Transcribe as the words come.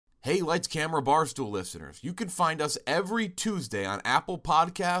Hey, Lights, Camera, Barstool listeners, you can find us every Tuesday on Apple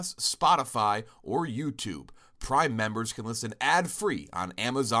Podcasts, Spotify, or YouTube. Prime members can listen ad-free on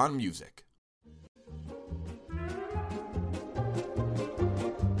Amazon Music.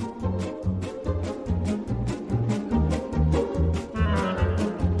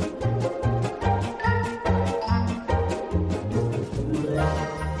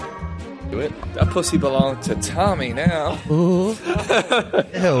 That pussy belonged to Tommy now. Ew,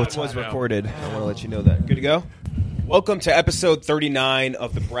 it was recorded. I want to let you know that. Good to go? Welcome to episode 39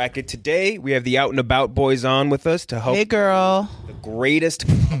 of The Bracket. Today, we have the Out and About boys on with us to help. Hey, girl. The greatest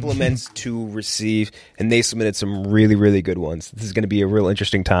compliments to receive, and they submitted some really, really good ones. This is going to be a real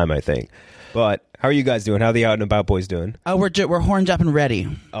interesting time, I think. But how are you guys doing? How are the Out and About boys doing? Oh, we're horned up and ready.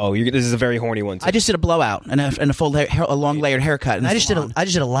 Oh, this is a very horny one. I just did a blowout and a long layered haircut. And I just did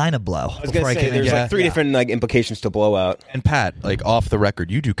a line of blow. I was going to say, there's like three different implications to blowout. And Pat, off the record,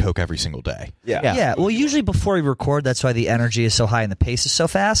 you do coke every single day. Yeah. Well, usually before we record, that's why the energy is so high and the pace is so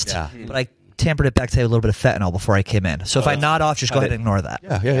fast. Yeah. But I tampered it back to a little bit of fentanyl before I came in. So if I nod off, just go ahead and ignore that.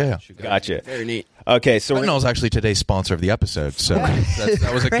 Yeah. Gotcha. Very neat. Okay, so fentanyl is actually today's sponsor of the episode, so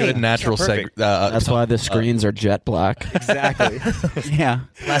that was a good natural segue. That's why the screens are jet black. Exactly. Yeah.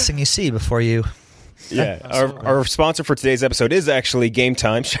 Last thing you see before you... Yeah, our sponsor for today's episode is actually Game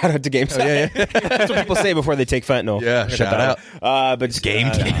Time. Shout out to Game Time. Yeah. That's what people say before they take fentanyl. Yeah, shout out. But it's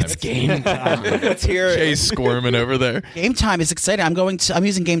game time. It's game time. Let's hear it. Jay's squirming over there. Game Time is exciting. I'm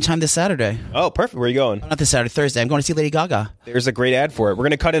using Game Time this Saturday. Oh, perfect. Where are you going? Not this Saturday, Thursday. I'm going to see Lady Gaga. There's a great ad for it. We're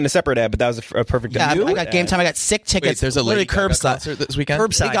going to cut in a separate ad, but that was a perfect Yeah, ad. I got Game Time. I got sick tickets. Wait, there's a Lady Gaga curbside concert this weekend?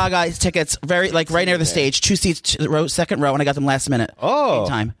 Curbside. Lady Gaga tickets, right near the stage. 2 seats, second row, and I got them last minute. Oh. Game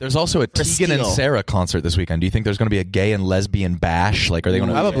Time. There's also a Tegan and Sarah concert this weekend. Do you think there's going to be a gay and lesbian bash? Are they going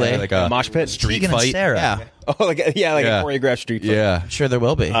to Probably. like a mosh pit? street Tegan fight? and Sarah. Yeah. Oh, like a choreographed street fight. Yeah. I'm sure there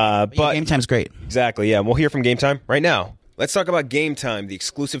will be. But Game Time's great. Exactly, yeah. We'll hear from Game Time right now. Let's talk about Game Time, the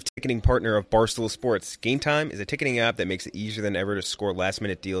exclusive ticketing partner of Barstool Sports. Game Time is a ticketing app that makes it easier than ever to score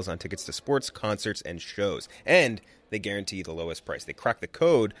last-minute deals on tickets to sports, concerts, and shows. And they guarantee the lowest price. They crack the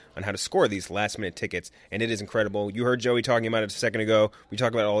code on how to score these last-minute tickets, and it is incredible. You heard Joey talking about it a second ago. We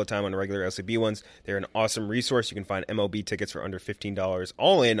talk about it all the time on the regular LCB ones. They're an awesome resource. You can find MLB tickets for under $15,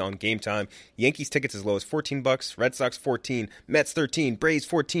 all in on Game Time. Yankees tickets as low as $14, Red Sox $14, Mets $13, Braves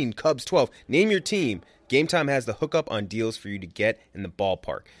 $14, Cubs $12. Name your team. Game Time has the hookup on deals for you to get in the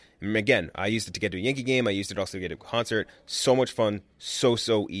ballpark. And again, I used it to get to a Yankee game. I used it also to get to a concert. So much fun. So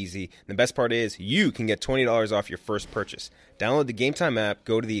easy. And the best part is you can get $20 off your first purchase. Download the Game Time app,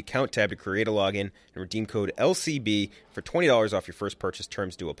 go to the account tab to create a login, and redeem code LCB for $20 off your first purchase.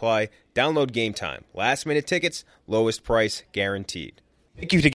 Terms do apply. Download Game Time. Last minute tickets, lowest price guaranteed.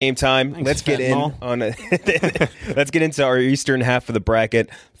 Thank you to Game Time. Let's get into our Eastern half of the bracket.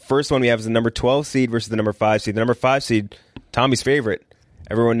 First one we have is the number 12 seed versus the number 5 seed. The number 5 seed, Tommy's favorite.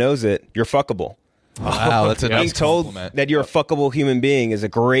 Everyone knows it. You're fuckable. Wow, that's a Being nice told compliment. that you're a fuckable human being is a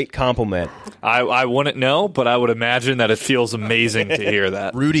great compliment. I wouldn't know, but I would imagine that it feels amazing to hear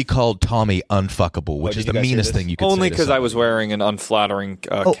that. Rudy called Tommy unfuckable, which did is you the guys say meanest this? thing you could Only say to because I someone. was wearing an unflattering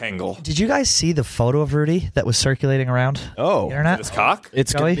Kangol. Did you guys see the photo of Rudy that was circulating around Oh. the internet? His cock?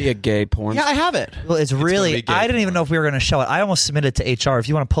 It's going to be a gay porn. Yeah, I have it. Well, it's gonna really... be gay. I didn't even know if we were going to show it. I almost submitted it to HR. If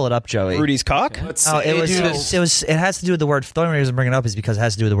you want to pull it up, Joey. Rudy's cock? No, it has to do with the word... The only reason I'm bringing it up is because it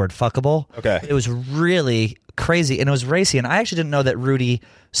has to do with the word fuckable. Okay. It was really crazy, and it was racy, and I actually didn't know that Rudy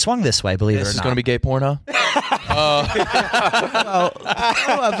swung this way, believe it or This is not. going to be gay porn, huh? Well,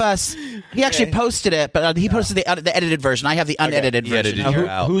 two of us. He actually posted it, but he posted the edited version. I have the unedited He version. edited it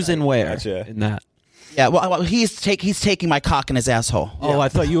out. Who's in where Gotcha. in that? Yeah, well, he's taking my cock in his asshole. Oh, I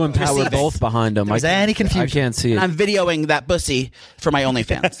thought you and Pat were Receiving. both behind him. Was there any confusion? I can't see And it. I'm videoing that pussy for my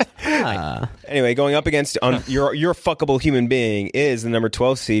OnlyFans. Anyway, going up against your fuckable human being is the number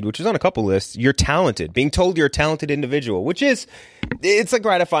 12 seed, which is on a couple lists. You're talented. Being told you're a talented individual, which is, it's like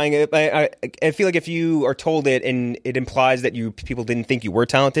gratifying. I feel like if you are told it and it implies that people didn't think you were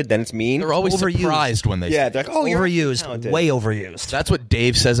talented, then it's mean. They're always Overused. surprised when they Yeah, say they're like, oh, you're Overused, talented. way overused. that's what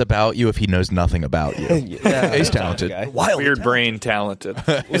Dave says about you if he knows nothing about you. He's talented. Okay. Wildly Weird talented. brain talented.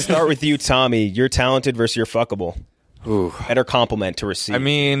 We'll start with you, Tommy. You're talented versus you're fuckable. Ooh. Better compliment to receive. I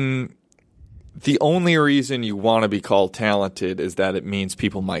mean, the only reason you want to be called talented is that it means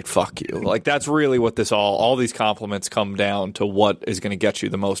people might fuck you. Like, that's really what all these compliments come down to, what is going to get you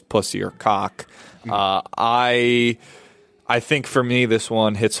the most pussy or cock. I think for me, this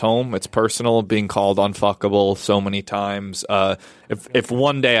one hits home. It's personal, being called unfuckable so many times. If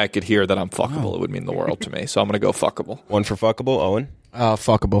one day I could hear that I'm fuckable, it would mean the world to me. So I'm going to go fuckable. One for fuckable, Owen.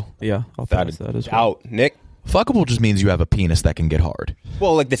 Fuckable. Yeah, I'll pass that as well. Out. Nick? Fuckable just means you have a penis that can get hard,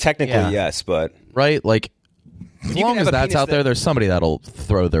 Well, like technically, Yeah. yes, but right? Like, as You long can as have a that's penis out there, that- there's somebody that'll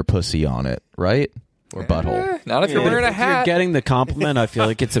throw their pussy on it, right? Or butthole. Not if you're wearing a If you're hat. getting the compliment, I feel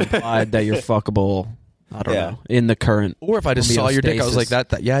like it's implied that you're fuckable. I don't Yeah. know. In the current. Or if I just saw your dick, I was like,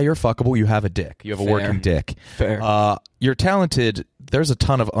 that yeah, you're fuckable. You have a dick. You have a Fair. working dick. Fair. You're talented. There's a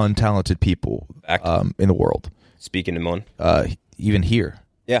ton of untalented people in the world. speaking of one, Even here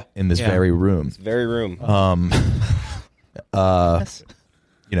yeah, in this Yeah. very room. very room. But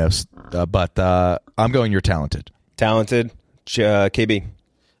I'm going. You're talented. Talented, KB.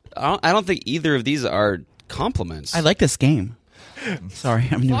 I don't think either of these are compliments. I like this game. Sorry,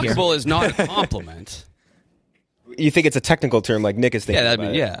 I'm new here. Fuckable is not a compliment. You think it's a technical term, like Nick is thinking? Yeah, about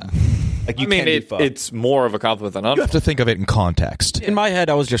it. yeah. Like you I mean, can be fucked. it's more of a compliment than You have to think of it in context. In my head,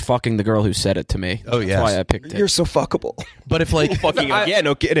 I was just fucking the girl who said it to me. Oh, That's yes. why I picked it. You're so fuckable. But if like Fucking yeah,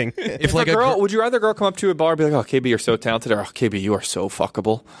 no kidding. if like a girl, would you rather a girl come up to you at a bar and be like, "Oh, KB, you're so talented," or "Oh, KB, you are so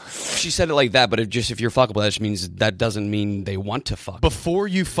fuckable"? She said it like that, but if you're fuckable, that just means that doesn't mean they want to fuck. before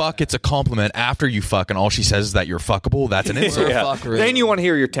you fuck, it's a compliment. After you fuck, and all she says is that you're fuckable, that's an insult. Then you want to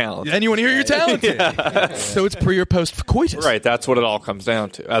hear your talent. Then you want to hear you're talented. So it's pre or post coitus. Right, that's what it all comes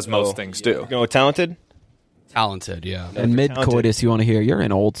down to, as most things do. You know, talented. Talented, yeah. And mid coitus, you want to hear, you're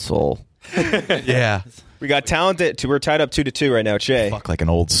an old soul. Yeah. We got talented. We're tied up 2-2 right now, Che. Fuck like an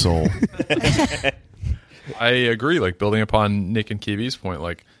old soul. I agree. Like building upon Nick and KB's point,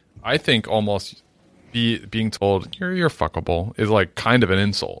 like I think almost being told you're fuckable is like kind of an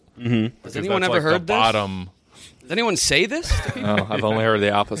insult. Mm-hmm. Has anyone ever heard the this? bottom? Does anyone say this to people? Oh, I've only heard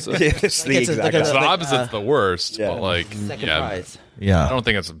the opposite. Yeah, it's the It's a- exact like a- The opposite. opposite's the worst, yeah. but like Second yeah, prize. Yeah. I don't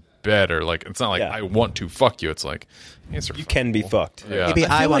think it's better. Like it's not like Yeah. I want to fuck you. It's like answer. You can be fucked. Yeah. Maybe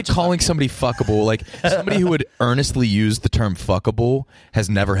I feel want like to calling somebody fuckable, like somebody who would earnestly use the term fuckable has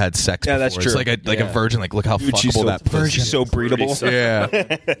never had sex Yeah, before. that's true. It's like a Yeah. virgin. Like, look how Dude, she's fuckable so, that pussy she's so breedable.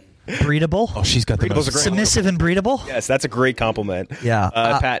 Yeah. Breedable. Oh, she's got the Breedable's most a great Submissive and breedable. Yes, that's a great compliment. Yeah.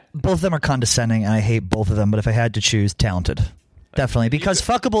 Pat. Both of them are condescending, and I hate both of them. But if I had to choose, talented. Definitely. Because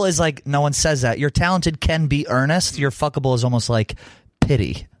fuckable is like, no one says that. Your talented can be earnest. Your fuckable is almost like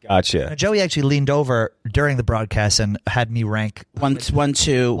pity. Gotcha. Now, Joey actually leaned over during the broadcast and had me rank 1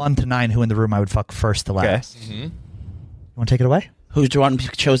 to 1 to 9 who in the room I would fuck first to last. You want to take it away? who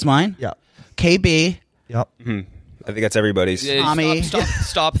chose mine? Yeah. KB. Yep. I think that's everybody's. Yeah, Tommy.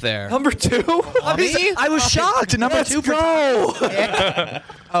 Stop there. Number 2? I was shocked. Number 2 for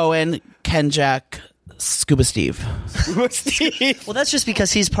Owen, Ken Jack, Scuba Steve. Steve. Well, that's just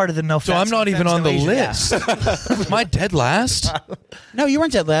because he's part of the no. So I'm not even on the list. Am I dead last? No, you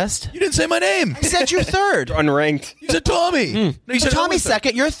weren't dead last. You didn't say my name. I said you're third. Unranked. You said Tommy. No, you So said Tommy's Owen.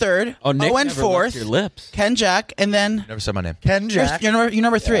 second. You're third. Oh, Nick Owen never fourth. left your lips. Ken Jack, and then Never said my name. Ken Jack. you're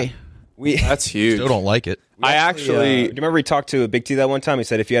number 3. We That's huge. Still don't like it. I do actually you remember he talked to Big T that one time? He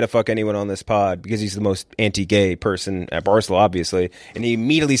said if you had to fuck anyone on this pod, because he's the most anti-gay person at Barstool, obviously, and he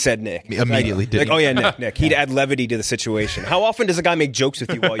immediately said Nick. Immediately did. Like, oh yeah, Nick. He'd add levity to the situation. How often does a guy make jokes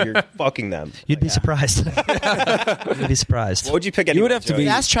with you while you're fucking them? You'd be surprised. You'd be surprised. What would you pick? You would have to be.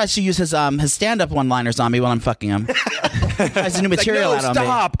 Ash tries to use his stand-up one-liners on me while I'm fucking him. Tries to new material like, no, out on me.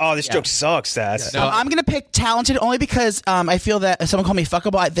 stop! Oh, this joke sucks, Sass. I'm gonna pick talented only because I feel that if someone called me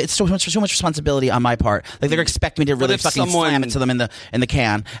fuckable, it's too much responsibility on my part. Like they're expecting me to really if fucking slam it to them in the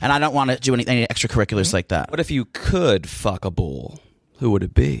can, and I don't want to do any extracurriculars like that. What if you could fuck a bull? Who would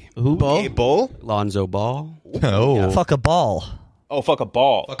it be? Bull? Hey, bull? Lonzo Ball? Oh. Fuck a ball. Oh, fuck a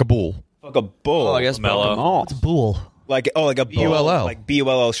ball. Fuck a bull. Fuck a bull. Oh, I guess Mellow. Mellow. It's bull. Like a bull. BULL. Like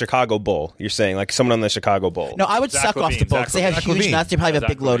BULL Chicago Bull. You're saying like someone on the Chicago Bull. No, I would suck off the bull because they have Zach huge Levine. nuts. They probably have a Zach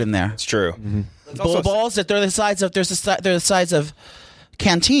big load in there. It's true. Bull balls that they're the size of they're the size of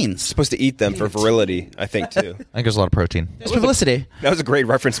canteens. Supposed to eat them for virility, I think too. I think there's a lot of protein. There's publicity. That was a great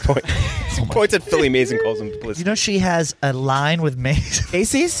reference point. He points at Philly Mays and calls him You publicity. know she has a line with Mace.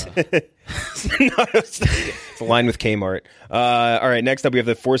 Casey's? It's aligned with Kmart. All right, next up we have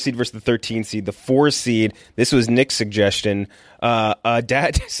the 4 seed versus the 13 seed. The 4 seed, this was Nick's suggestion.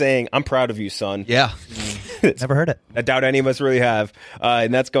 Dad saying, I'm proud of you, son. Yeah. Never heard it. I doubt any of us really have.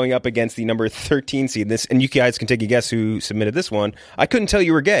 And that's going up against the number 13 seed. This, and you guys can take a guess who submitted this one. I couldn't tell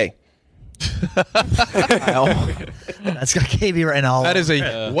you were gay. That's got KB right now. That is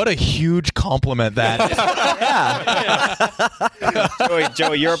what a huge compliment that is.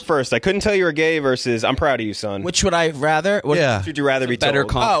 Joey, you're up first. I couldn't tell you were gay versus I'm proud of you, son. Which would I rather? Yeah. Would you rather be Better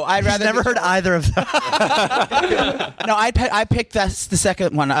told? compliment. Oh, I'd rather Never heard either of them. No, I picked the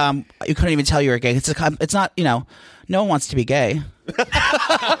second one. You couldn't even tell you were gay. It's not. No one wants to be gay.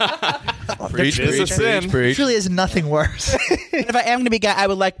 Preach, It is a sin. preach. Truly is nothing worse. If I am going to be gay, I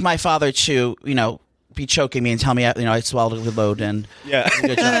would like my father to be choking me and tell me, I swallowed a good load. And Yeah.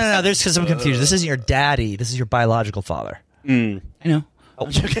 good job. No. There's some confusion. This isn't your daddy. This is your biological father. I know.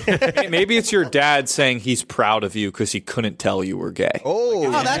 Maybe it's your dad saying he's proud of you because he couldn't tell you were gay.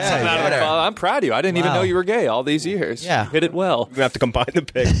 Oh, that's yeah. I'm proud of you. I didn't even Wow. know you were gay all these years. Yeah. You hit it well. We're going to have to combine the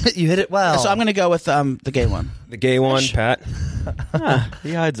picks. You hit it well. So I'm going to go with the gay one. The gay one, Pat.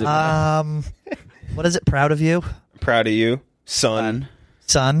 He hides it. What is it? Proud of you, Proud of you. Son.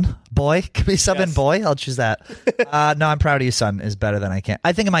 son, boy. Can we sub in boy? I'll choose that. No, I'm proud of you, son. Is better than I can.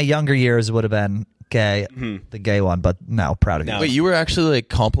 I think in my younger years it would have been gay, the gay one, but no, proud of you. No. Wait, you were actually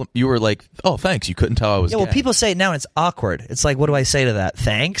like you were like, oh, thanks. You couldn't tell I was. Yeah, well, gay. people say it now and it's awkward. It's like, what do I say to that?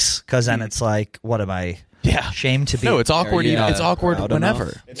 Thanks? Because then it's like, what am I? Yeah. Ashamed to be? No, it's awkward. Yeah, It's awkward proud whenever.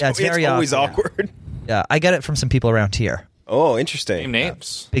 enough. Yeah, it's very always awkward. Yeah, I get it from some people around here. Oh, Name interesting.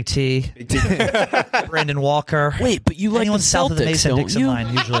 names. Big T, Brandon Walker. Wait, but you like anyone the south of the Celtics, Mason-Dixon don't you?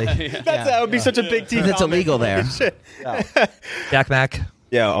 line usually. That would be such a big deal. That's illegal there. Jack Mack,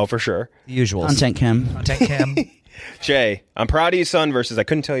 Yeah, oh, for sure. the usuals. Content Kim. Content Cam. Jay, I'm proud of you, son, versus I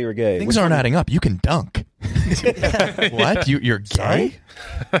couldn't tell you were gay. Things aren't adding up. You can dunk. What? You're gay?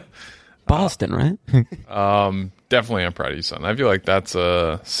 Boston, right? Definitely, I'm proud of you, son. I feel like that's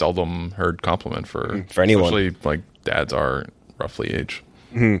a seldom heard compliment for anyone. especially like dads our roughly age.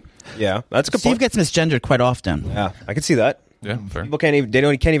 Yeah, that's a good Steve point. gets misgendered quite often. Yeah, I can see that. Yeah, fair. People can't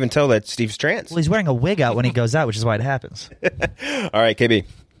even tell that Steve's trans. Well, he's wearing a wig out when he goes out, which is why it happens. All right, KB.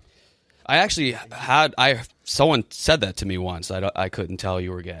 I actually someone said that to me once. I couldn't tell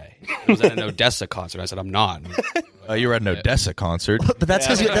you were gay. It was at an Odessa concert. I said I'm not. You were at an Odessa concert. But that's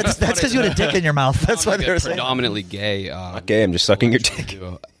because you had a dick in your mouth. That's why Like they a were saying. predominantly gay. Okay, I'm just sucking your dick.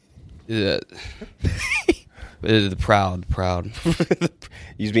 The proud.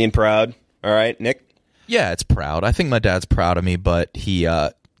 He's being proud. All right, Nick. Yeah, it's proud. I think my dad's proud of me, but he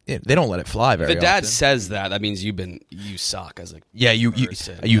they don't let it fly very If a dad often. says that means you suck as a Yeah, you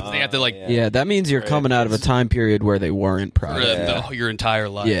person. you They have to like Yeah, that means you're coming out of a time period where they weren't proud. your entire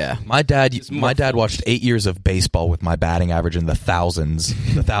life. Yeah. My dad more watched 8 years of baseball with my batting average in the thousandths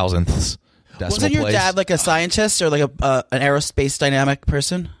decimal Wasn't your place. dad like a scientist or like an aerospace dynamic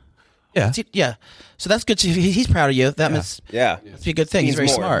person? Yeah. Yeah. So that's good. He's proud of you. That must Yeah. be a good thing. He's very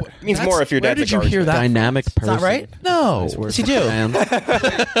more. smart. It means more if your Where dad's did a you hear that? Dynamic person. Not right? No. Nice word What's he for do? man.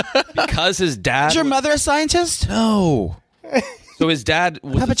 Because his dad Is your mother a scientist? No. So his dad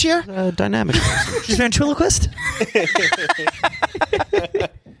was Puppeteer? Dynamic person. She's ventriloquist?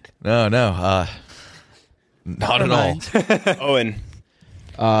 No. Not at all. Owen.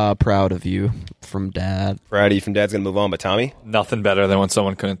 Proud of you from dad. Proud of you from dad's going to move on, but Tommy? Nothing better than when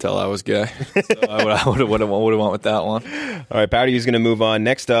someone couldn't tell I was gay. So I would have went with that one. All right, Proud of you is going to move on.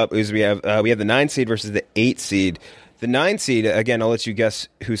 Next up is we have the 9 seed versus the 8 seed. The 9 seed, again, I'll let you guess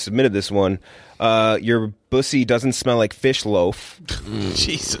who submitted this one. Your bussy doesn't smell like fish loaf.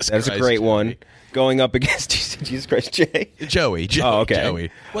 Jesus That's a great one. Going up against Jesus Christ, Jay. Joey. Oh, okay. Joey.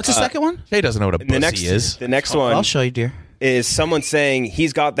 What's the second one? Jay doesn't know what a pussy is. The next one I'll show you, dear. is someone saying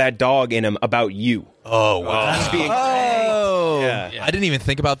he's got that dog in him about you. Oh, wow. That's being yeah. I didn't even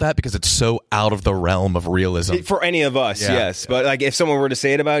think about that because it's so out of the realm of realism. For any of us, Yeah. yes. But like if someone were to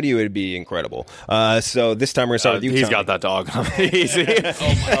say it about you, it'd be incredible. So this time we're going to start with you, He's Tommy. got that dog. Easy.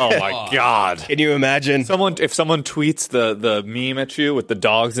 Oh my god. Can you imagine? If someone tweets the meme at you with the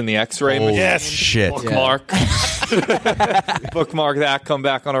dogs in the X-ray machine, Yes. Shit. bookmark, bookmark that. Come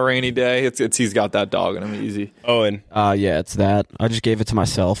back on a rainy day. It's he's got that dog in him. Easy. Owen. Yeah, it's that. I just gave it to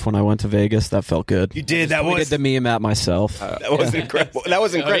myself when I went to Vegas. That felt good. You did. That I was did the meme at myself. that was incredible. That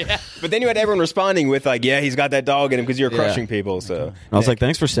was incredible. But then you had everyone responding with like, "Yeah, he's got that dog in him," because you're crushing people. So I was like,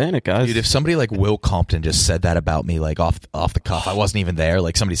 thanks for saying it, guys. Dude, if somebody like Will Compton just said that about me, like off the cuff, I wasn't even there.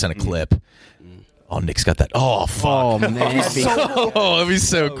 Like somebody sent a clip. Oh, Nick's got that. Oh, fuck. oh, man. Oh, it'd be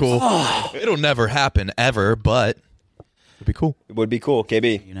so cool. It'll never happen ever, but it'd be cool. it would be cool.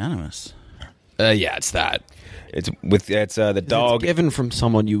 KB. Unanimous. yeah, it's that. It's the dog. It's given from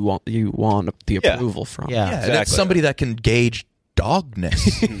someone you want the Yeah. approval from. Yeah. Yeah, Exactly. that's somebody that can gauge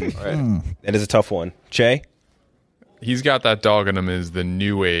dogness. Right. That is a tough one. Che. He's got that dog in him is the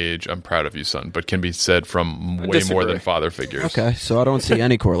new age. I'm proud of you, son, but can be said from way more disagree. than father figures. Okay, so I don't see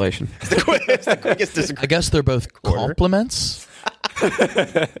any correlation. I guess they're both compliments.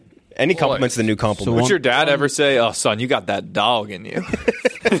 Any compliment's the new compliment. Would your dad ever say, "Oh, son, you got that dog in you"?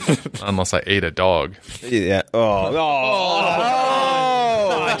 Unless I ate a dog. Yeah.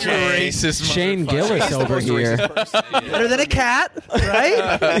 Racist. Shane Gillis over here. Better than a cat,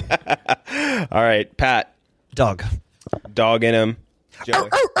 right? All right, Pat. Dog. Dog in him. Joey.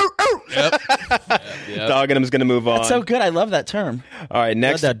 Yep. Dogging him's going to move on. That's so good. I love that term. All right,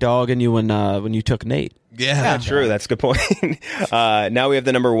 next. That dog in you when you took Nate. Yeah, true. That's a good point. Now we have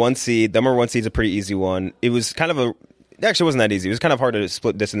the number 1 seed. The number 1 seed's a pretty easy one. It was kind of a. It actually wasn't that easy. It was kind of hard to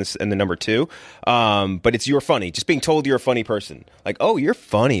split this in the number 2. But it's you're funny. Just being told you're a funny person. Like, oh, you're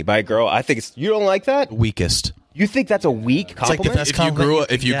funny by a girl. I think it's. You don't like that? Weakest. You think that's a weak compliment? like the best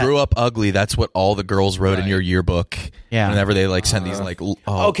compliment If you grew up ugly, that's what all the girls wrote in your yearbook. Yeah. Whenever they like send these like,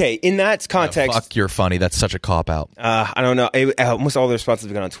 Okay, in that context, fuck, you're funny. That's such a cop out. I don't know. Almost all the responses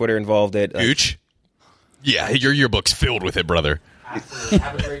we got on Twitter involved it. Gooch. Yeah, your yearbook's filled with it, brother.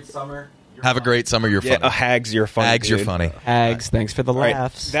 Have a great summer. Have a great summer. You're funny. Hags, you're funny. Hags, you're dude. funny. Hags, thanks for the All right,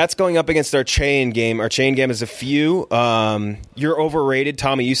 laughs. that's going up against our chain game. Our chain game is a few. You're overrated.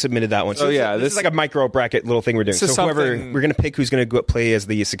 Tommy, you submitted that one. So this is like a micro bracket little thing we're doing. This is So whoever something- we're going to pick who's going to play as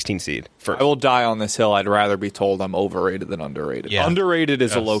the 16 seed first. I will die on this hill. I'd rather be told I'm overrated than underrated. Yeah. Underrated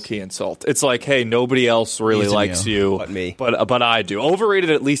is a low-key insult. It's like, hey, nobody else really Using likes you, But me. but I do.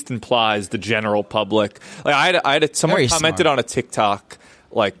 Overrated at least implies the general public. Like I had someone Very commented smart. on a TikTok.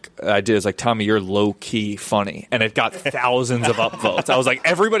 Like I did, is like, Tommy, you're low key funny, and it got thousands of upvotes. I was like,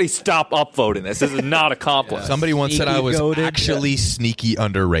 everybody stop upvoting this. This is not a compliment. Somebody once said I was Sneaky-goated. actually sneaky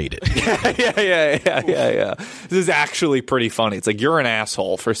underrated. yeah. This is actually pretty funny. It's like, you're an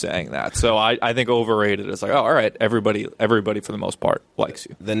asshole for saying that. So I think overrated is like, oh, all right, everybody for the most part likes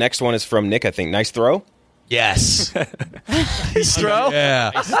you. The next one is from Nick, I think. Nice throw. Yes. Throw?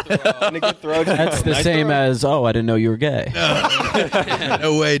 Yeah. Nick, good throw. That's the Nice same throw. as, oh, I didn't know you were gay.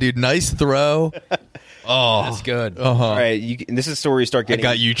 No way, dude. Nice throw. Oh, That's good. All right, this is where you start I getting.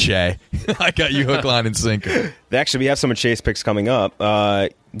 got you, Che. I got you hook, line, and sinker. Actually, we have some of Chase picks coming up.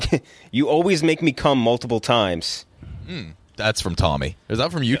 You always make me come multiple times. That's from Tommy. Is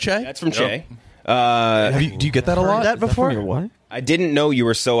that from you, Che? That's from Che. Do you get that a lot? that before? What? I didn't know you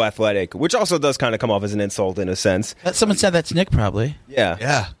were so athletic, which also does kind of come off as an insult in a sense. Someone said that's Nick, probably. Yeah.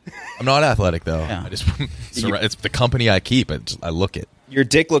 Yeah. I'm not athletic, though. Yeah. I just it's the company I keep. I look it. Your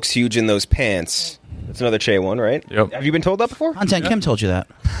dick looks huge in those pants. That's another Che one, right? Yep. Have you been told that before? Content Kim told you that.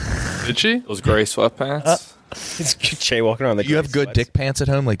 Did she? Those gray sweatpants. It's Che walking around the. You have good dick pants at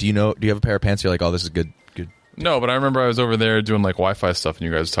home? Like, do you have a pair of pants? You're like, oh, this is good. No, but I remember I was over there doing like Wi-Fi stuff, and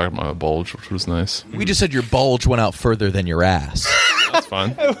you guys were talking about my bulge, which was nice. We just said your bulge went out further than your ass. That's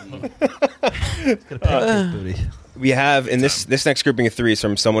fun. We have in this next grouping of 3 is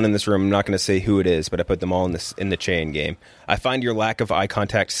from someone in this room. I'm not going to say who it is, but I put them all in the chain game. I find your lack of eye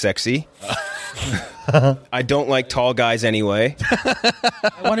contact sexy. I don't like tall guys anyway.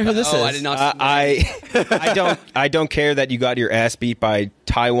 I wonder who this is. I did not. I don't care that you got your ass beat by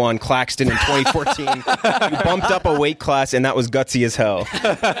Taiwan Claxton in 2014. You bumped up a weight class, and that was gutsy as hell.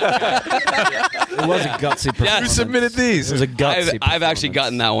 It was a gutsy performance. Who submitted these? It was a gutsy I've actually performance.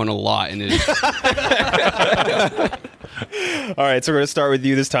 gotten that one a lot, and it is All right, so we're going to start with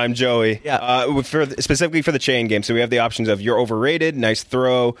you this time, Joey. Yeah. Specifically for the chain game. So we have the options of you're overrated, nice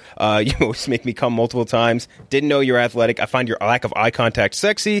throw, you always make me come multiple times, didn't know you're athletic, I find your lack of eye contact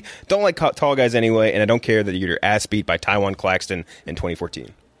sexy, don't like tall guys anyway, and I don't care that you're your ass beat by Taiwan Claxton in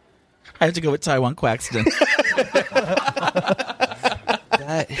 2014. I have to go with Taiwan Claxton.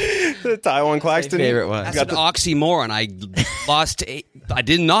 Taiwan Claxton. favorite one. that's an oxymoron. I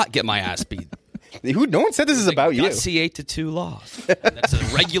did not get my ass beat. No one said this is about you. Gutsy 8-2 loss. That's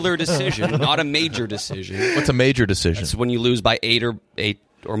a regular decision, not a major decision. What's a major decision? It's when you lose by 8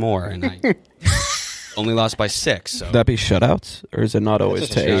 or more, and I only lost by 6. So Would that be shutouts, or is it not always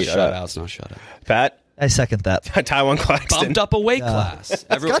just to a 8? shutouts, not shutout. Pat? I second that. Taiwan Claxton. Bumped up a weight class.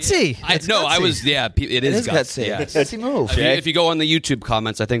 gutsy. I It's no, I gutsy. was it is gutsy. Yes. Gutsy move. If you go on the YouTube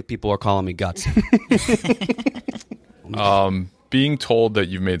comments, I think people are calling me gutsy. Being told that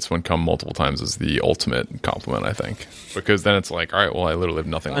you've made someone come multiple times is the ultimate compliment, I think, because then it's like, all right, well, I literally have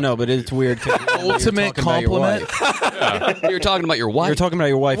nothing. I know, but it's weird. Ultimate compliment? You're talking about your wife. You're talking about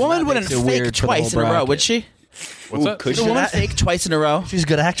your wife. A woman and that wouldn't makes it fake weird for the twice in whole a row, bracket. would she? What's that? Could Would a woman fake twice in a row? She's a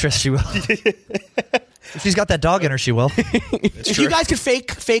good actress. She will. If she's got that dog in her, she will. If you guys could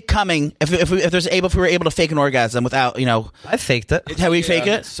fake coming, if we were able to fake an orgasm without, I faked it. how we fake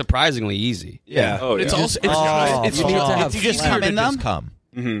it? Surprisingly easy. Yeah. Oh, It's yeah. also You need to have You just easier come to in them? just come.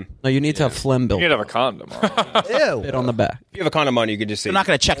 no, you need to have phlegm built You need to have a condom on. Ew. bit on the back. If you have a condom on, you can just say. I'm not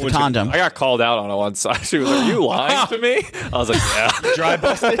going to check the condom. I got called out on it one side. She was like, "Are you lying to me?" I was like, "Yeah." Dry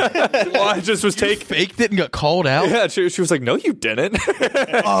busted. Well, I just was taking. Faked it and got called out? Yeah, she was like, "No, you didn't."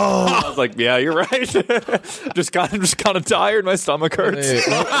 I was like, "Yeah, you're right." just kind of tired. My stomach hurts.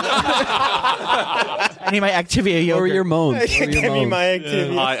 I need my Activia yogurt. Or your moans. Or your Give me moans. my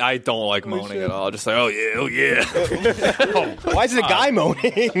Activia. I don't like moaning at all. Just like, oh yeah. Why is it a guy moaning?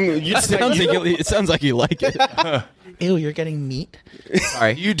 It sounds like you like it. Ew, you're getting meat.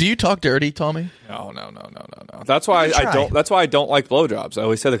 Sorry. Do you talk dirty, Tommy? No. That's why I don't. That's why I don't like blowjobs. I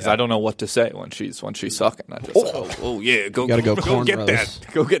always say that because I don't know what to say when she's sucking. I just yeah, gotta go go get cornrows.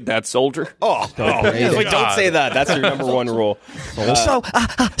 that. Go get that, soldier. Wait, don't say that. That's your number one rule. Slow.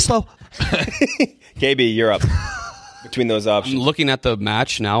 Slow. KB, you're up. Between those I'm options. looking at the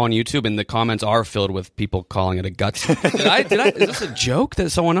match now on YouTube, and the comments are filled with people calling it a gutsy. Is this a joke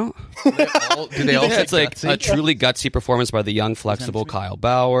that someone else? Do they all say It's like gutsy? a truly gutsy performance by the young, flexible Kyle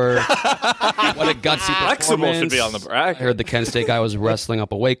Bauer. What a gutsy performance. Flexible should be on the bracket. I heard the Kent State guy was wrestling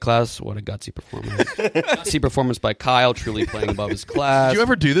up a weight class. What a gutsy performance. Gutsy performance by Kyle, truly playing above his class. Did you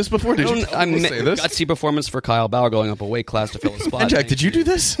ever do this before? Did you say this? Gutsy performance for Kyle Bauer going up a weight class to fill a spot. And Jack, did you do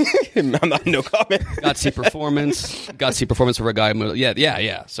this? I'm not, no comment. Gutsy performance for a guy.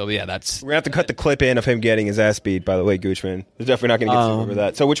 Yeah. So yeah, that's. We're gonna have to cut the clip in of him getting his ass beat. By the way, Goochman, we're definitely not gonna get over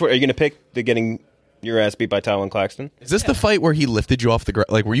that. So, which one are you gonna pick? The getting your ass beat by Tywin Claxton Is this the fight where he lifted you off the ground?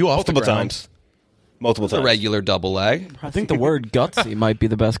 Like, were you off multiple the ground? times? Multiple It's a times. regular double leg. I think the word gutsy might be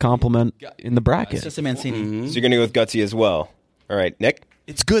the best compliment in the bracket. It's just a Mancini. So you're gonna go with Gutsy as well. All right, Nick.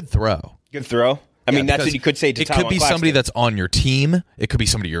 It's good throw. Good throw. I mean, that's because what you could say to it Tywin could be Claxton. somebody that's on your team. It could be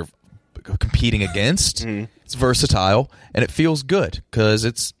somebody you're competing against. It's versatile and it feels good because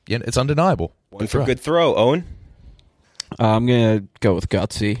it's undeniable. one for good throw. Owen. I'm gonna go with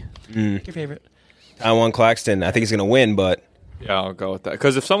gutsy. Your favorite? Tywin Claxton. I think he's gonna win, but Yeah, I'll go with that.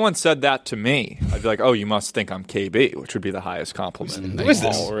 Because if someone said that to me, I'd be like, "Oh, you must think I'm KB," which would be the highest compliment. Who is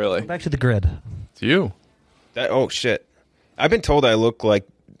this? Oh, really? Back to the grid. It's you. oh shit. I've been told I look like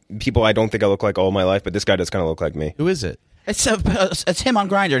people I don't think I look like all my life, but this guy does kind of look like me. Who is it? It's him on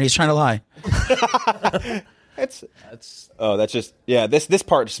Grindr, and he's trying to lie. That's just this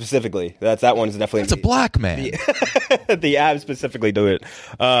part specifically. That one's definitely It's a black man. the abs specifically do it.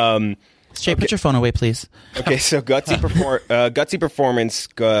 Jay, put your phone away, please. Okay, so gutsy performance,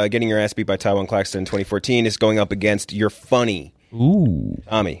 getting your ass beat by Tywin Claxton in 2014 is going up against You're Funny. Ooh.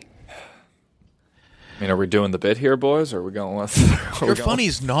 Tommy. I mean, are we doing the bit here, boys? Or are we going with? Your funny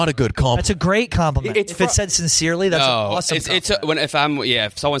is not a good compliment. That's a great compliment. It's if it's said sincerely, that's an awesome compliment.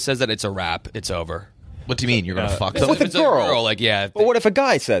 If someone says that it's a rap, it's over. What do you mean? You're gonna fuck What them? if If it's a girl, like yeah. But what if a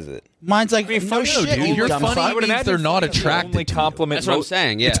guy says it? Mine's like, no funny, shit, dude. you You're dumb funny. fuck. I would imagine they're not attracted Only to you. compliment. That's what I'm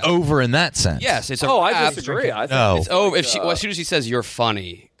saying. Yeah. It's over in that sense. Yes, it's a Oh, rap. I disagree. I think No. It's over. If as soon as she says you're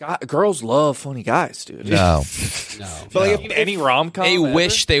funny, girls love funny guys, dude. No. no. But like, if, Any rom-com? They ever?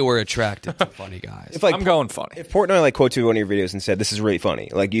 wish they were attracted to funny guys. if like I'm going funny. if Portnoy like quoted you in one of your videos and said this is really funny,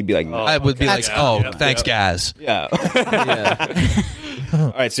 like you'd be like, I would be like, thanks, Gaz. yeah.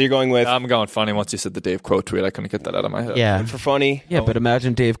 All right, so you're going with I'm going funny. Once you said the Dave quote tweet, I couldn't get that out of my head. Yeah. for funny. Yeah, but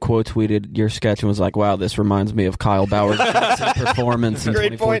imagine Dave quote tweeted your sketch and was like, "Wow, this reminds me of Kyle Bauer's performance in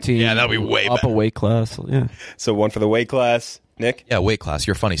Great point. 2014." Yeah, that'd be way up better. a weight class. Yeah, So one for the weight class, Nick. Yeah, weight class.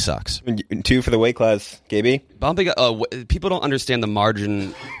 Your funny sucks. And two for the weight class, KB. Bumping. People don't understand the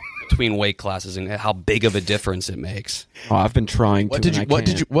margin between weight classes and how big of a difference it makes. oh, I've been trying to. and I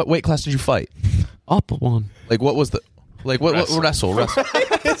can't. What weight class did you fight? Up one? Like, what was the, like, what wrestle?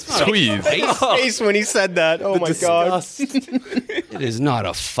 Squeeze. Face when he said that. Oh my god. It is not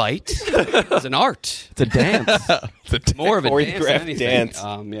a fight. It's an art. It's a dance. More of a dance than Choreographed anything. dance.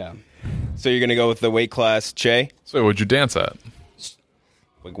 Yeah. So you're gonna go with the weight class, Che? So what'd you dance at?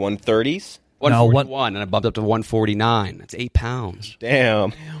 Like 130s? 141, and I bumped up to 149. That's 8 pounds.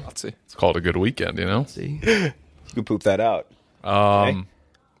 Damn. Let's see. It's called a good weekend, you know? See? You could poop that out.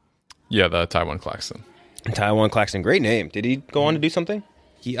 Yeah, the Tywin Claxton. Tywin Claxton, great name. Did he go on to do something?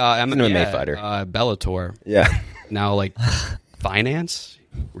 I'm an MMA fighter. Bellator. Yeah. Now, like, finance?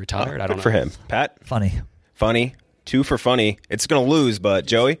 Retired? I don't Good know. for him. Pat? Funny. Funny. Two for funny. It's gonna lose, but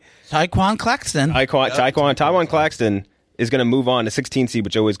Joey? Taekwon Claxton. Tywin Claxton is going to move on to 16 seed,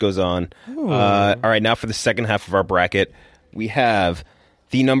 which always goes on. All right, now for the second half of our bracket, we have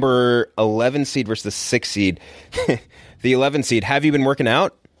the number 11 seed versus the 6 seed. The 11 seed, have you been working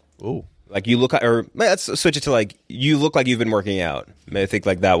out? Ooh. Like you look, or let's switch it to like you look like you've been working out. I think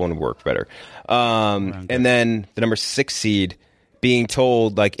like that one would work better. And then the number 6 seed being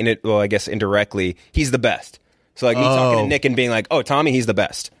told like in it, well, I guess indirectly, he's the best. So like me talking to Nick and being like, "Oh, Tommy, he's the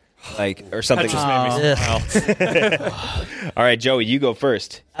best." Like or something. Ugh. All right, Joey, you go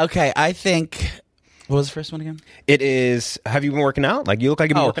first. Okay, I think. What was the first one again? It is. Have you been working out? Like you look like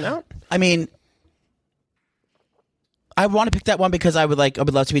you've been working out. I mean, I want to pick that one because I would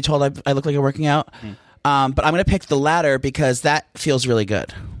love to be told I look like I'm working out. But I'm going to pick the latter because that feels really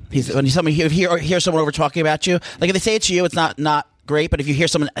good. When if you hear someone over talking about you, like if they say it to you, it's not great. But if you hear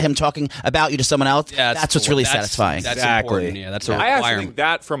him talking about you to someone else, that's what's really satisfying. That's Exactly. important. Yeah, that's a I actually requirement. think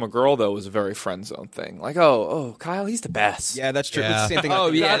that from a girl though is a very friend zone thing. Like, oh, Kyle, he's the best. Yeah, that's true. Yeah. It's the same thing. Oh,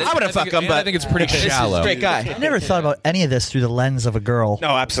 yeah. I would have fucked him, I but think it's pretty shallow. straight guy. I never thought about any of this through the lens of a girl. No,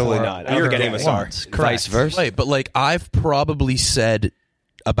 absolutely Or not. I don't think any of us are. once. Vice Correct. versa. Right, but like I've probably said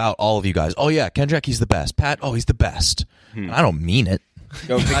about all of you guys, oh yeah, Kendrick, he's the best. Pat, oh, he's the best. I don't mean it. You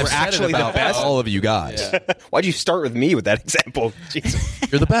don't think I've we're said it actually the about best? all of you guys. Why'd you start with me with that example?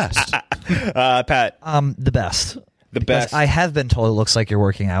 Jesus. You're the best. Pat, The best. the Because best. I have been told it looks like you're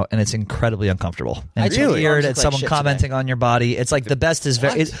working out, and it's incredibly uncomfortable. And it's Really? weird. Arms It's look like someone shit commenting on your body. It's like the best is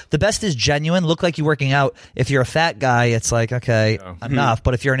the best is genuine. Look like you working out. If you're a fat guy, it's like okay, enough.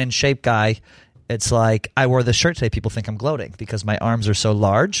 But if you're an in shape guy, it's like I wore this shirt today. People think I'm gloating because my arms are so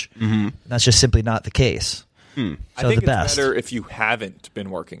large. That's just simply not the case. So I think the best. it's better if you haven't been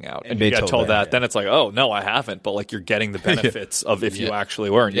working out and be you get told told that, that. Then it's like, oh no, I haven't. But like you're getting the benefits of if you actually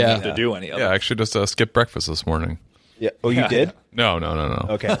were and you Yeah. need to do any of Yeah, I it. actually just skipped breakfast this morning. Yeah. Oh, you did? No.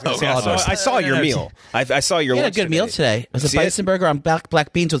 Okay. I saw your meal. I saw your You had a lunch good meal today. It was a See it? bison burger on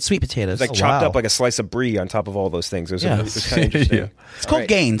black beans with sweet potatoes. It's like chopped wow. up like a slice of brie on top of all those things. It was, Yeah. it was kind of interesting. It's called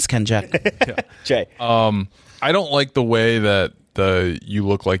gains, Ken Jack. Jay. I don't like the way that you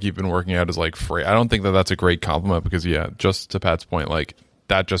look like you've been working out is like free. I don't think that that's a great compliment because just to Pat's point, like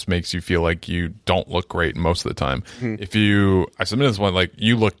that just makes you feel like you don't look great most of the time. If I submit this one, like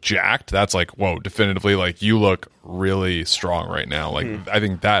you look jacked, that's like, whoa, definitively, like you look really strong right now. Like I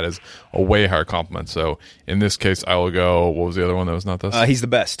think that is a way higher compliment. So in this case, I will go, what was the other one that was not this? He's the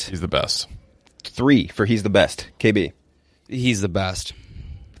best. He's the best. 3 for he's the best. KB. He's the best.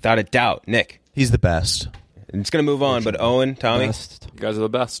 Without a doubt. Nick. He's the best. It's going to move on, but Owen, Tommy, Best. You guys are the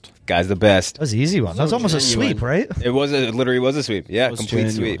best. guy's the best. That was an easy one. That was almost a sweep, right? It literally was a sweep. Yeah, was complete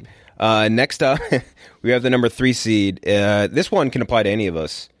genuine. sweep. Next up, we have the number 3 seed. This one can apply to any of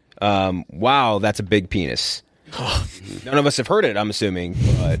us. Wow, that's a big penis. None of us have heard it, I'm assuming,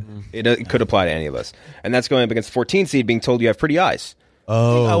 but it could apply to any of us. And that's going up against 14 seed being told you have pretty eyes.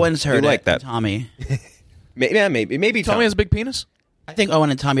 Owen's heard you like it. that. Tommy. Maybe Tommy has a big penis? I think Owen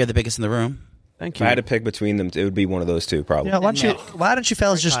and Tommy are the biggest in the room. Thank If you. I had to pick between them, it would be one of those two, probably. Yeah, why don't you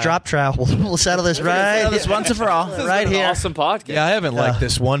fellas just drop trowel? We'll settle this right This once and for all. right An here. awesome podcast. Yeah, I haven't liked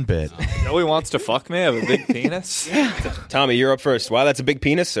this one bit. Joey wants to fuck me. I have a big penis. Tommy, you're up first. Wow, that's a big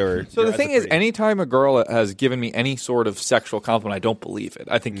penis? Or So your the eyes thing are is, pretty? anytime a girl has given me any sort of sexual compliment, I don't believe it.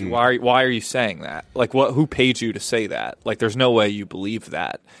 I think, why are you saying that? Like, who paid you to say that? Like, there's no way you believe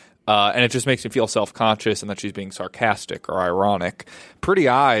that. And it just makes me feel self-conscious and that she's being sarcastic or ironic. Pretty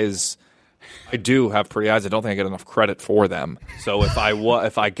eyes, I do have pretty eyes. I don't think I get enough credit for them. So if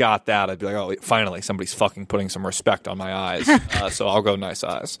I got that, I'd be like, oh, finally, somebody's fucking putting some respect on my eyes. So I'll go nice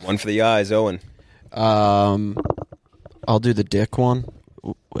eyes. One for the eyes, Owen. I'll do the dick one.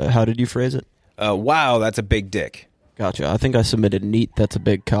 How did you phrase it? Wow, that's a big dick. Gotcha. I think I submitted neat. That's a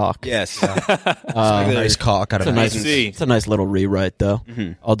big cock. Yes. Nice cock out of It's a nice, see. it's a nice little rewrite, though.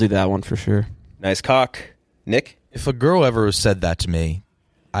 I'll do that one for sure. Nice cock. Nick? If a girl ever said that to me,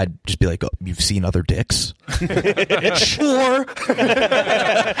 I'd just be like, oh, you've seen other dicks? Sure.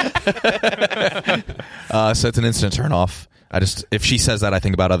 So it's an instant turn off. If she says that, I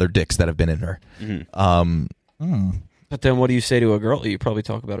think about other dicks that have been in her. But then what do you say to a girl? You probably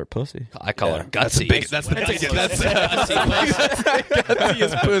talk about her pussy. I call her gutsy. That's the biggest. That's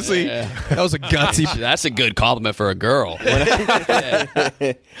gutsiest pussy. That was a gutsy. That's a good compliment for a girl. Yeah,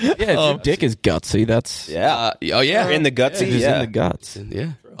 if your dick is gutsy, that's Yeah. Oh yeah, In the gutsy? it's Yeah. in the guts.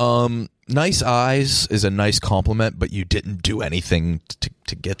 yeah. Nice eyes is a nice compliment, but you didn't do anything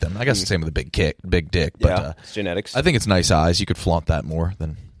to get them. I guess the same with a big dick. But Yeah. It's genetics. I think it's nice eyes. You could flaunt that more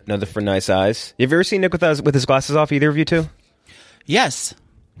than. Another for nice eyes. You ever seen Nick with his glasses off, either of you two? Yes.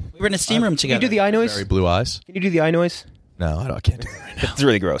 We were in a steam room Can together. you do the eye noise? Very blue eyes. Can you do the eye noise? No, I can't do it right now. It's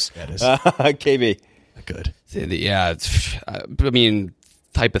really gross. That is KB. good. Yeah, I mean,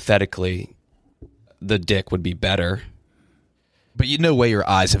 hypothetically, the dick would be better. But you know, way your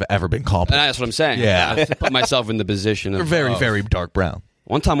eyes have ever been And complimented. that's what I'm saying. Yeah. I put myself in the position of They're very, of- very dark brown.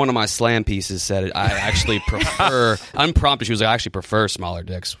 One time, one of my slam pieces said it. I actually prefer unprompted. She was like, I actually prefer smaller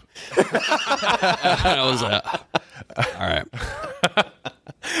dicks. And I was like, all right.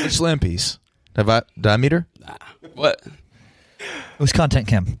 Which slam piece? Did I meet her? What? It was Content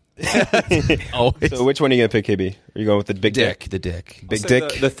Kim. Oh, So which one are you going to pick, KB? Are you going with the big dick? The dick. Big So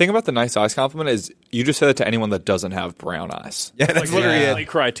dick? The thing about the nice eyes compliment is you just say that to anyone that doesn't have brown eyes. Yeah, that's literally the it. only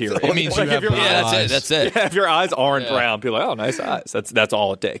criteria. It means you if have your brown Yeah, eyes. that's it. Yeah, if your eyes aren't brown, people are like, oh, nice eyes. That's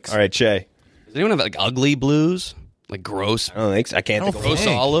all it takes. All right, Che. Does anyone have like ugly blues? Like gross. I don't think so. I can't think of Gross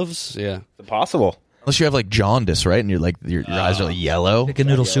one. olives. Yeah. It's impossible. Unless you have like jaundice, right? And you're like your eyes are like yellow. Chicken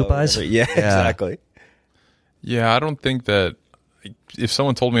noodle soup eyes. Yeah, exactly. Yeah, I don't think that if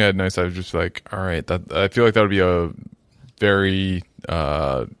someone told me I had nice, I would just be like, all right, that I feel like that would be a very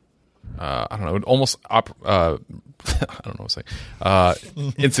I don't know, almost I don't know what to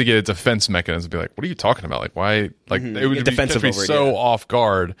say. Instigate a defense mechanism. Be like, what are you talking about? Like, why? Like, it would be, defensive be over it, so yeah. off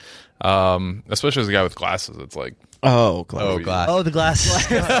guard. Especially as a guy with glasses, it's like, Oh, glass. God. Oh, the glasses.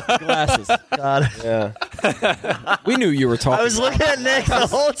 Glasses. God. Yeah. We knew you were talking. I was looking at Nick the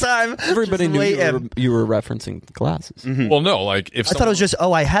whole time. Everybody just knew waiting. you were referencing the glasses. well, no, like if I thought it was just,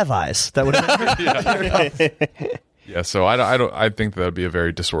 oh, I have eyes. That would have been yeah. So I don't. I think that would be a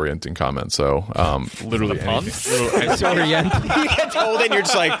very disorienting comment. So literally anything. You get told and you're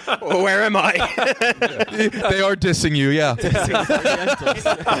just like, where am I? They are dissing you, yeah.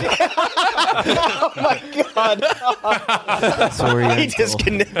 Oh my God. Sorry. He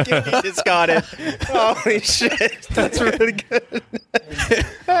just got it. Holy shit. That's really good.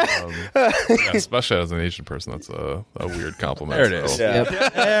 Yeah, especially as an Asian person, that's a weird compliment. There it is. So. Yeah.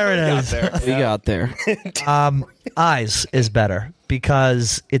 there it is. We got there. Eyes is better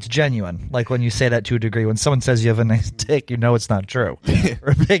because it's genuine. Like when you say that to a degree, when someone says you have a nice dick, you know it's not true.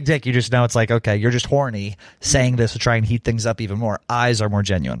 Or a big dick, you just know it's like, okay, you're just horny saying this to try and heat things up even more. Eyes are more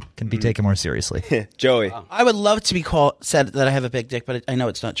genuine, can be taken more seriously. Joey. I would love to be said that I have a big dick, but I know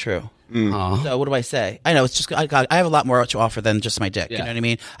it's not true. So what do I say? I know it's just I have a lot more to offer than just my dick. You know what I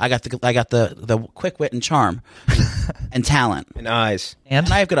mean? I got the quick wit and charm and talent, And eyes. And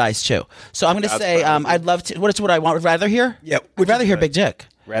and I have good eyes too. So I'm going to say I'd love to. What I want? Would rather hear? Yeah, would rather hear big dick.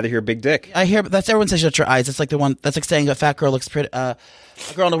 Rather hear big dick. I hear that's everyone says your eyes. It's like the one that's like saying a fat girl looks pretty. A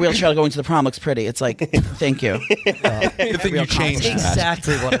girl in a wheelchair going to the prom looks pretty. It's like, thank you. Good thing you changed that.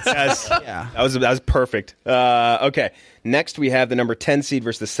 exactly what it's Yeah. That was perfect. Okay. Next, we have the number 10 seed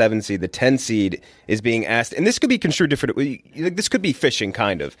versus the 7 seed. The 10 seed is being asked, and this could be construed differently. This could be fishing,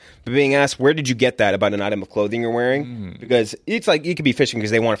 kind of, but being asked, where did you get that about an item of clothing you're wearing? Because it's like you could be fishing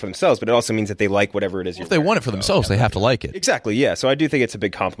because they want it for themselves, but it also means that they like whatever it is you're If they wearing. want it for themselves, they have to like it. Exactly, yeah. So I do think it's a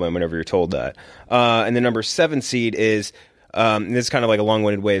big compliment whenever you're told that. And the number 7 seed is, and this is kind of like a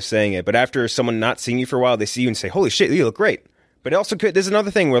long-winded way of saying it, but after someone not seeing you for a while, they see you and say, holy shit, you look great. But it also could, there's another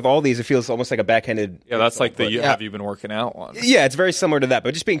thing with all these, it feels almost like a backhanded. Yeah, that's like the have you been working out one. Yeah, it's very similar to that,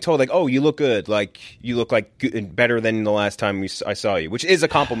 but just being told like, oh, you look good, like you look like good, better than the last time I saw you, which is a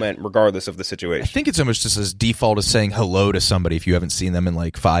compliment regardless of the I situation. think it's almost just as default as saying hello to somebody if you haven't seen them in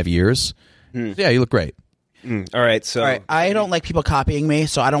like 5 years. Yeah, you look great. All right, so All right. I don't like people copying me,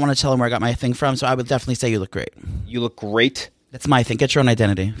 so I don't want to tell them where I got my thing from. So I would definitely say you look great. you look great, That's my thing. Get your own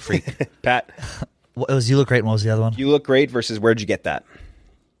identity, freak. Pat. Well, it was you look great. And what was the other one? You look great versus where'd you get that?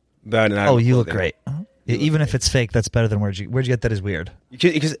 About an item Oh, of you look clothing. great. Even if it's fake, that's better than where'd you get that is weird.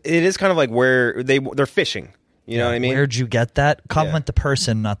 Because it is kind of like where they're fishing. You know what I mean? Where'd you get that? Compliment the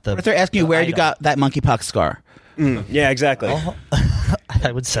person, not the. What if they're asking you where you got that monkeypox scar? Yeah, exactly.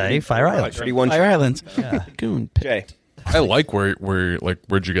 I would say Fire Island. 31 Fire Island. Goon. Jay. I like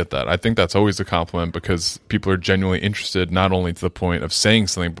where'd you get that? I think that's always a compliment because people are genuinely interested, not only to the point of saying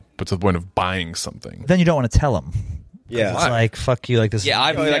something, but to the point of buying something. Then you don't want to tell them. Yeah. It's like fuck you. Like this. Yeah,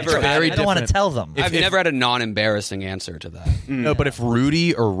 I've never I had, don't want to tell them. I've never had a non-embarrassing answer to that. No, but if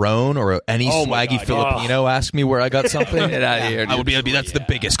Rudy or Roan or any swaggy Filipino asked me where I got something, Get out of here, I would be. That's the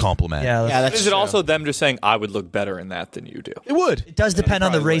biggest compliment. Yeah, Yeah, that's Is it true. also them just saying I would look better in that than you do? It would. it does depend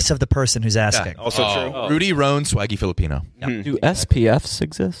on the race of the person who's asking. Also true. Rudy, Roan, swaggy Filipino. Do SPFs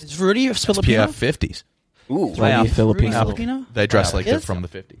exist? Is Rudy a Filipino? PF 50s. Ooh. Swaggy Filipino. Rudy's Filipino? They dress like they're Is? from the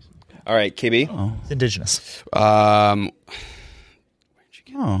 50s. All right, KB. It's indigenous. Oh.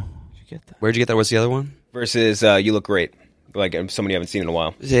 Where'd you get that? What's the other one? Versus you look great. Like somebody you haven't seen in a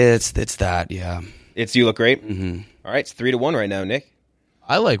while. It's that, yeah. It's you look great. All right, it's 3-1 right now, Nick.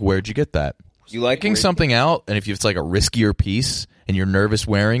 I like where'd you get that? You like Picking something out, and if it's like a riskier piece and you're nervous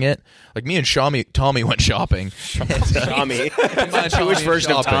wearing it, like me and Tommy went shopping. Tommy? The Jewish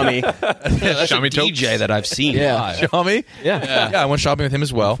version of Tommy. That's Shami a DJ that I've seen. Yeah. Tommy? Yeah. Yeah, I went shopping with him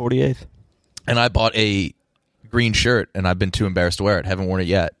as well. 48th. And I bought a green shirt, and I've been too embarrassed to wear it. Haven't worn it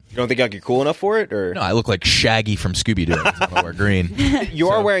yet. You don't think like you're cool enough for it, or No, I look like Shaggy from Scooby-Doo. I wear green. you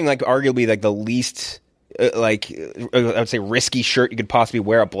are wearing like arguably like the least I would say risky shirt you could possibly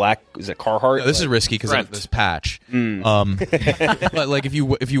wear. A black, is it Carhartt? No, this is risky because of this patch. But like if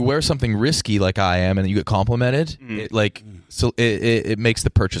you wear something risky like I am and you get complimented, it makes the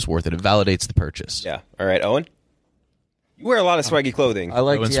purchase worth it. It validates the purchase. Yeah. All right, Owen. You wear a lot of swaggy clothing. I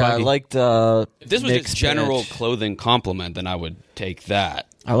liked. Owen Yeah, I Swaggy. liked. If this was Nick's just general pitch. clothing compliment, then I would take that.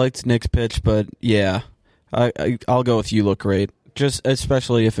 I liked Nick's pitch, but yeah, I'll go with you look great. Just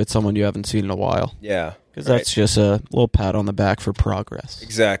especially if it's someone you haven't seen in a while. Yeah. Because that's just a little pat on the back for progress.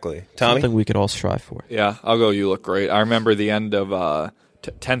 Exactly. Tommy? Something we could all strive for. Yeah, I'll go. You look great. I remember the end of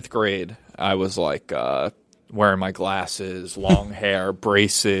 10th grade. I was like wearing my glasses, long hair,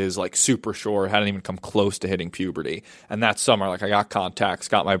 braces, like super short. Hadn't even come close to hitting puberty. And that summer, like I got contacts,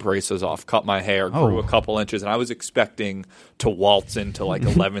 got my braces off, cut my hair, grew a couple inches, and I was expecting to waltz into like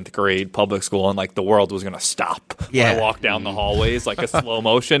 11th grade public school and like the world was going to stop. Yeah. When I walked down the hallways like a slow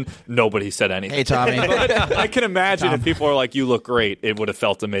motion. Nobody said anything. Hey, Tommy. But I can imagine if people are like, "You look great," it would have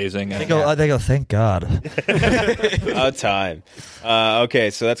felt amazing. They go, thank God. About time. Okay,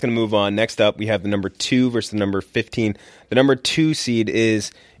 so that's going to move on. Next up, we have the number 2 versus the number 15. The number 2 seed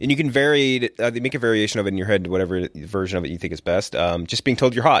is, and you can vary, make a variation of it in your head, whatever version of it you think is best. Just being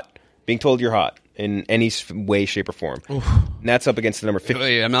told you're hot. Being told you're hot in any way, shape, or form. And that's up against the number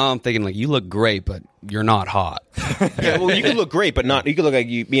 15. Now I'm thinking like you look great, but you're not hot. Yeah, well, you can look great, but not. You can look like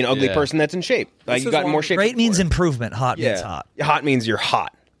you be an ugly person that's in shape. Like you got more shape. Great means improvement. Hot Yeah. means hot. Hot means you're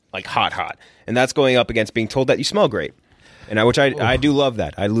hot, like hot, and that's going up against being told that you smell great. And I do love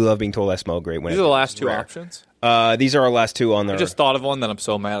that. I love being told I smell great. When These are the last two options. These are our last two on there. I just thought of one that I'm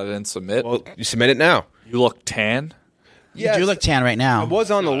so mad I didn't submit. Well, you submit it now. You look tan. You do look tan right now. It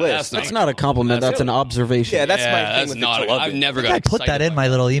was on the list. That's not a compliment. That's an observation. Yeah, that's my thing that's with not. the I've never got. I put that in my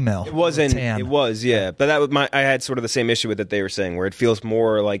little email. It wasn't. Tan. It was, yeah. But that was I had sort of the same issue with it. They were saying where it feels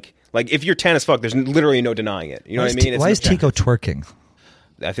more like if you're tan as fuck, there's literally no denying it. You know what I mean? Why is Tico twerking?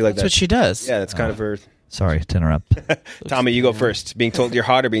 I feel like That's what she does. Yeah, that's kind of her. Sorry to interrupt. Tommy, you go first. Being told you're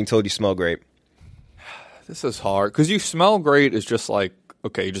hot or being told you smell great? This is hard because you smell great is just like,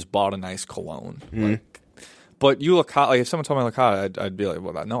 okay, you just bought a nice cologne. Like, but you look hot. Like if someone told me I look hot, I'd be like,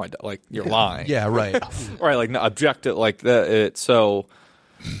 well, no, I don't. Like you're lying. Yeah, right. Right. Like no, objective. Like that. So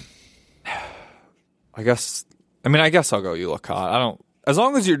I guess I'll go. You look hot. I don't. As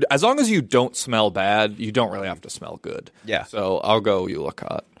long as you don't smell bad, you don't really have to smell good. Yeah. So I'll go. You look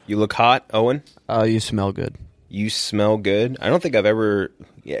hot. You look hot, Owen. You smell good. You smell good. I don't think I've ever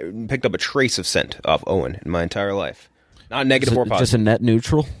picked up a trace of scent off Owen in my entire life. Not negative or positive. Just a net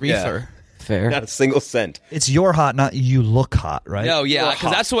neutral. Reefer. Fair. Not a single scent. It's you're hot, not you look hot, right? No, yeah,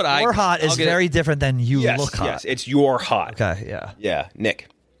 because that's what You're hot is very different than you look hot. Yes, it's your hot. Okay, yeah. Yeah, Nick.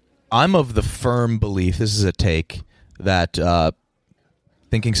 I'm of the firm belief, this is a take, that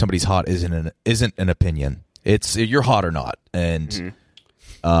thinking somebody's hot isn't an opinion. It's you're hot or not, and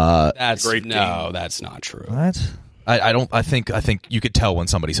that's that's not true. What? I don't. I think you could tell when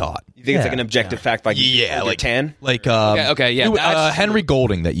somebody's hot. You think it's like an objective fact, like like tan? Like okay, yeah, that's Henry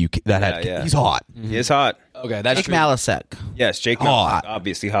Golding he's hot. He is hot. Okay, that's Jake true. Malasek. Yes, Jake Hot. Malasek,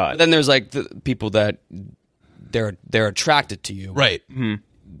 obviously hot. But then there's like the people that they're attracted to you. Right.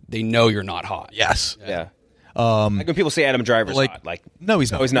 They know you're not hot. Yes. Yeah. Like when people say Adam Driver's Like- hot, like No,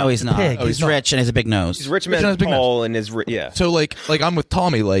 he's not. no, he's not. No, he's not. Pig. He's rich and he has a big nose. He's rich Rich and man, has big tall, and yeah. So like I'm with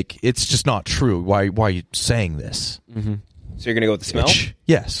Tommy. Like it's just not true. Why are you saying this? So you're gonna go with the smell?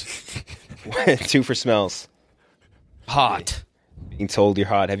 Yes. 2 for smells. Hot. Being told you're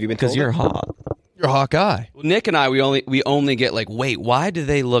hot. Have you been told? Because you're hot. You're a hot guy. Well, Nick and I, we only get like, wait, why do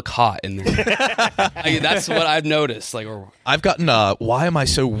they look hot in there? That's what I've noticed. Like, I've gotten why am I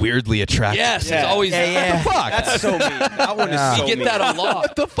so weirdly attracted? yes, it's always What the fuck? That's so mean. That one is so we get mean. that a lot.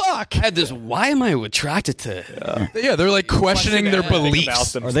 What the fuck? I had this. Why am I attracted to? Yeah, they're like questioning their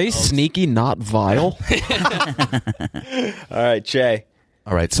beliefs. Are they sneaky, not vile? All right, Jay.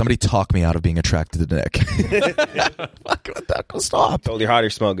 All right, somebody talk me out of being attracted to Nick. Fuck, stop. Told you're hot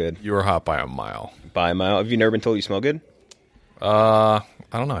or smell good? You were hot by a mile. By a mile. Have you never been told you smell good? I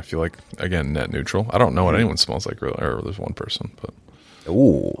don't know. I feel like, again, net neutral. I don't know what anyone smells like, really. Or there's one person, but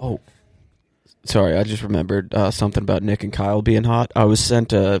Ooh. Sorry, I just remembered something about Nick and Kyle being hot. I was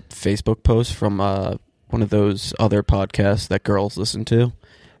sent a Facebook post from one of those other podcasts that girls listen to.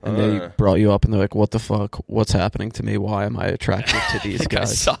 And they brought you up and they're like, what the fuck? What's happening to me? Why am I attracted to these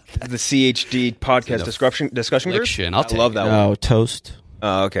guys? The CHD podcast discussion group? Affliction. I I'll take love that one. No, Toast.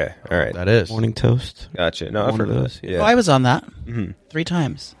 Oh, okay. All right. That is. Morning Toast. Gotcha. No, I've One heard of of those, those. yeah. Oh, I was on that 3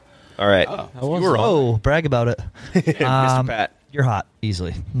 times. All right. Oh, brag about it. Mr. Pat. You're hot,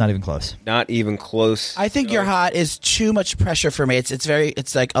 easily. Not even close. Not even close. I think you're hot is too much pressure for me.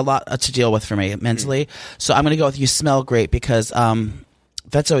 It's like a lot to deal with for me mentally. So I'm going to go with you smell great because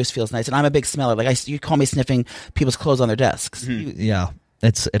that always feels nice. And I'm a big smeller. Like you call me sniffing people's clothes on their desks. Yeah.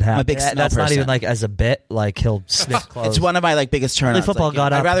 It happens. I'm a big smell That's not person. even like as a bit. Like he'll sniff clothes. It's one of my like biggest turn-ons. Billy Football Like,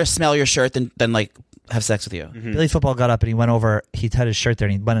 got I'd up. rather smell your shirt than like have sex with you. Billy Football got up and he went over. He had his shirt there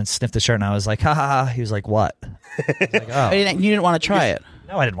and he went and sniffed the shirt. And I was like, ha ha ha. He was like, what? I was like, oh. But you didn't want to try it.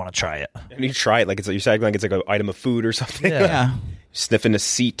 No, I didn't want to try it. And you try it like you're saying like it's like an item of food or something. Yeah. Sniffing a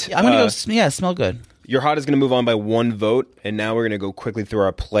seat. Yeah, I'm gonna go. Yeah, smell good. Your hot is going to move on by 1 vote, and now we're going to go quickly through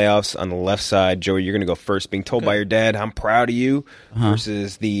our playoffs on the left side. Joey, you're going to go first. Being told by your dad, I'm proud of you,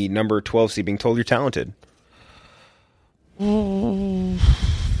 versus the number 12 seed being told you're talented. I'm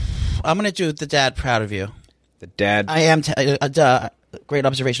gonna do the dad. Proud of you. The dad. I am. Great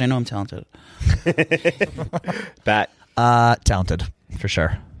observation. I know I'm talented. Bat. Talented for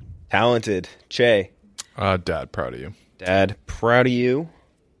sure. Talented. Che. Dad, proud of you. Dad, proud of you.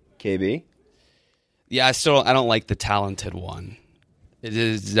 KB. Yeah, I don't like the talented one. It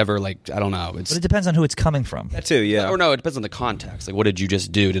is never like, I don't know. But it depends on who it's coming from. That too, yeah. Or no, it depends on the context. Like, what did you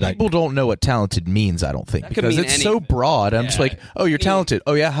just do? People don't know what talented means, I don't think. That could Because mean it's so anything. broad. I'm just Yeah. like, oh, you're talented.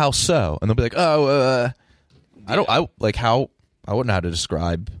 Oh, yeah, how so? And they'll be like, I wouldn't know how to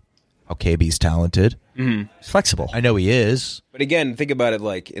describe how KB's talented. He's flexible. I know he is. But again, think about it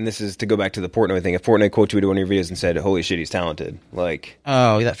like, and this is to go back to the Portnoy thing. If Portnoy quote tweeted one of your videos and said, holy shit, he's talented. Like,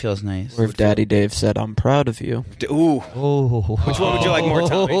 Oh, that feels nice. Or if Daddy Dave said, I'm proud of you. ooh. Which one would you like more,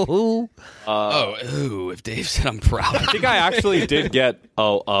 Tommy? If Dave said I'm proud. I think I actually did get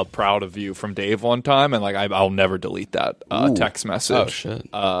a proud of you from Dave one time, and like I'll never delete that text message. Oh, shit.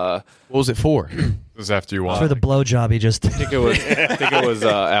 What was it for? It was after you won. For the blowjob he just did. I think it was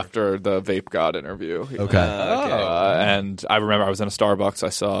after the Vape God interview. Okay. And I remember I was in a Starbucks. I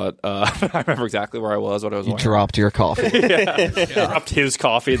saw it. I remember exactly where I was, what I was You wearing. dropped your coffee. Dropped his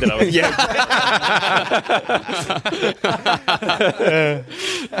coffee that I was.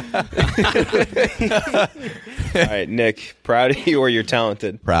 All right, Nick, proud of you or you're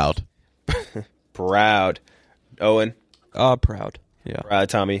talented? Proud. Proud. Owen? Proud. Yeah. Proud.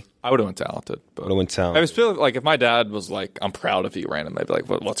 Tommy? I would have been talented. But Would have been talented. I was feeling like if my dad was like, "I'm proud of you," randomly, I'd be like,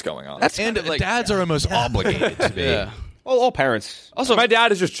 "What's going on?" And dads are almost obligated to be. Yeah. all parents. Also, my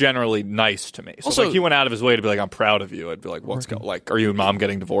dad is just generally nice to me. So Also- like, he went out of his way to be like, "I'm proud of you." I'd be like, "What's going? Like, are you and mom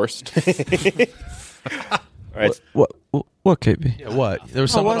getting divorced?" All right. What KB? Yeah, what? There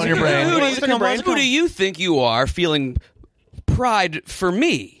was someone on your brain. Who do you think you are feeling pride for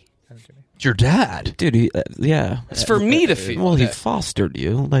me? It's your dad. Dude, yeah. It's for me to feel. Well, he fostered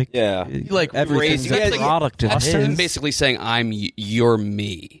you. Like, Yeah. Like everything's raised- a product of That's his. basically saying you're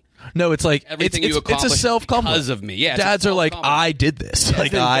me. No, it's like Everything it's you a accomplished self compliment because of me. Yeah, it's a dads are like, self-compliment. I did this.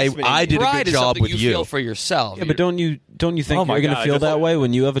 Like an investment in I you. did a Pride good is job something with you feel for yourself. Yeah, but don't you think Oh my you're going God, to feel just that like- way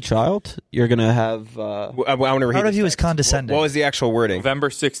when you have a child? You're going to have. I want to read Proud of this you is text. condescending. What was the actual wording? November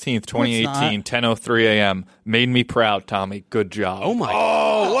 16th, No, it's 2018, 10:03 a.m. Made me proud, Tommy. Good job. Oh my.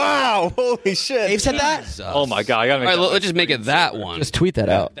 Oh, wow. Holy shit. Dave said that. Jesus. Oh my God! I gotta All make right, that let's just make it that one. Just tweet that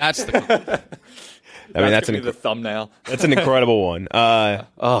out. That's the. I mean, that's gonna an be the thumbnail. that's an incredible one.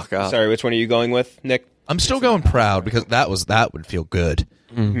 Oh God! Sorry, which one are you going with, Nick? I'm still going proud because that would feel good.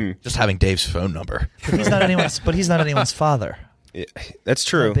 Mm-hmm. Just having Dave's phone number. But he's not anyone's father. Yeah, that's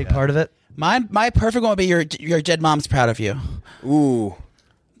true. A big part of it. My perfect one would be your dead mom's proud of you. Ooh.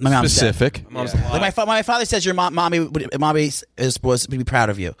 My mom's Specific. dead. Like my father says your mommy would be proud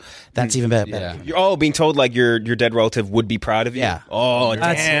of you. That's even better. Yeah. You're being told like your dead relative would be proud of you. Yeah. Oh,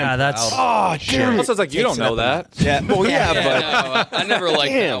 That's Oh, damn. Also, it's like you don't know that. Yeah. Well, yeah, but Yeah, no, I never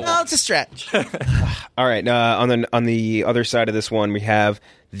liked that No, one. it's a stretch. all right. On the other side of this one, we have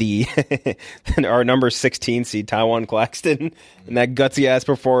the our number 16 seed Taiwan Claxton, and that gutsy ass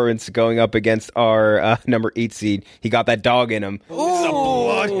performance going up against our number 8 seed. He got that dog in him. This is a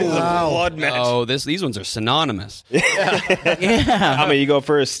blood match. Oh, these ones are synonymous. Tommy, you go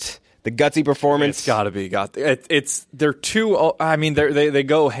first. The gutsy performance. It's got to be they're two. I mean, they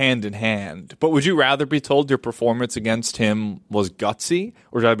go hand in hand. But would you rather be told your performance against him was gutsy,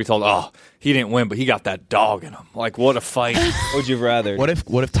 or would I be told, oh, he didn't win, but he got that dog in him? Like, what a fight! What would you rather? What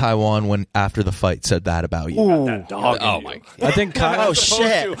if Taiwan, when after the fight, said that about you? That dog. Oh in my. you. I think Kyle, Oh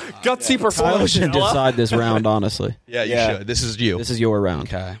shit! Gutsy Kyle performance. should Noah. decide this round, honestly. Yeah, you Yeah. should. This is you. This is your round.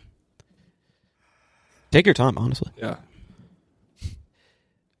 Okay. Take your time, honestly. Yeah.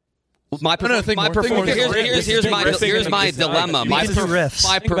 My performance. think more. Here's my dilemma. We can do riffs.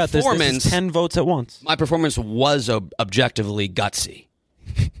 My Think about this. This performance. is 10 votes at once. My performance was objectively gutsy.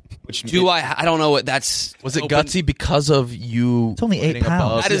 I don't know what that's. Was it open- gutsy because of you? It's only 8 hitting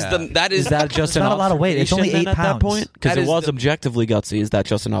above? pounds. That is Is that just It's an not a lot of weight. It's only observation 8 then at that pounds. point? Because That it is was the- objectively gutsy. Is that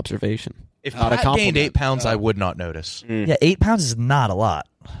just an observation? If Not a I gained compliment. 8 pounds, I would not notice. Yeah, 8 pounds is not a lot.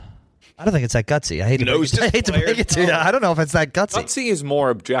 I don't think it's that gutsy. I hate to break it to you. I don't know if it's that gutsy. Gutsy is more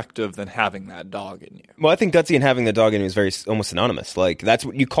objective than having that dog in you. Well, I think gutsy and having the dog in you is very almost synonymous. Like that's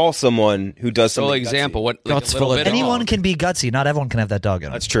what you call someone who does So, something. example, gutsy. what like Guts a full little of bit of- Anyone can be gutsy. Not everyone can have that dog in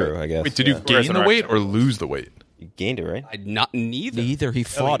them. That's true, I guess. Wait, did you gain the weight or lose the weight? You gained it, right? Neither. He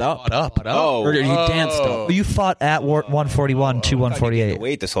fought up. Oh. Or he danced up. You fought at 141 to 148.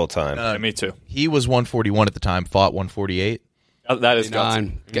 Wait this whole time. Yeah, me too. He was 141 at the time, fought 148. That is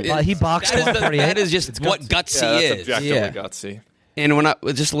gutsy. He boxed 148. That is just what gutsy Yeah, is. that's objectively gutsy. And when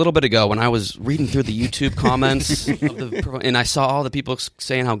just a little bit ago, when I was reading through the YouTube comments, and I saw all the people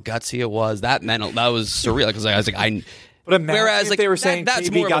saying how gutsy it was, that was surreal because I was like, But imagine whereas if like they were saying that's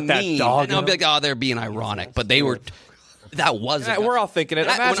KB more got of a that meme, dog and I'll in be him. like, oh, they're being ironic, but they were. That was. We're all thinking it.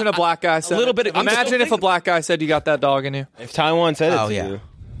 When Imagine a black guy said. a little bit. Imagine if a black guy said you got that dog in you. If Taiwan said it to yeah. you,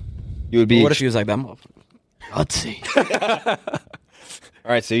 you would be. What if she was like that? Gutsy.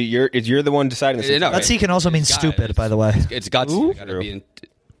 All right, so you're the one deciding this. No, Gutsy can also mean Guys, stupid, by the way. It's gutsy. You gotta be in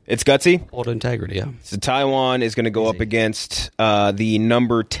It's gutsy. full integrity. Yeah. So Taiwan is going to go up against the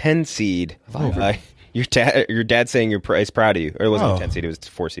number 10 seed. Your dad's saying is proud of you. Or it wasn't a 10 seed, it was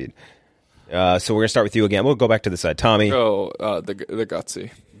 4 seed. So we're going to start with you again. We'll go back to the side. Tommy, Oh, the gutsy.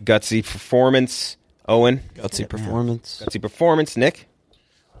 gutsy performance. Owen, Gutsy performance. gutsy performance. Nick,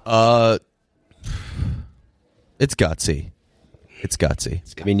 It's gutsy. It's gutsy.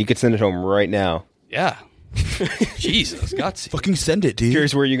 I mean, you could send it home right now. Yeah. Jesus, gutsy. Fucking send it, dude.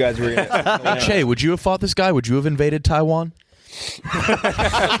 Curious where you guys were. Che, would you have fought this guy? Would you have invaded Taiwan?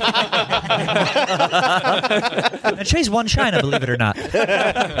 And Che's won China, believe it or not.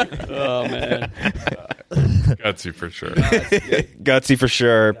 Oh man. Gutsy for sure. Gutsy for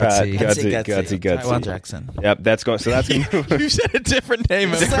sure, Pat. Gutsy. Taiwan Jackson. Yep, that's going. So that's going. You said a different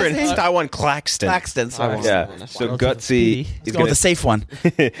name. different. It's Taiwan Claxton. Claxton. Sorry. Yeah. So gutsy He's is going with the safe one.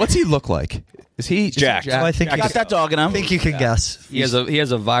 What's he look like? Is he Jack. Well, I think Got that dog in him. I think you can guess. He has a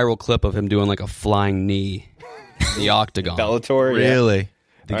viral clip of him doing like a flying knee in the octagon. Bellator. Yeah. really?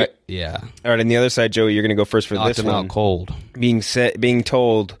 All right. Yeah. All right. On the other side, Joey, you're going to go first for Knocked this him one. out cold. Being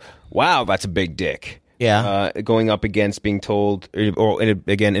told, "Wow, that's a big dick." Yeah. Going up against being told, or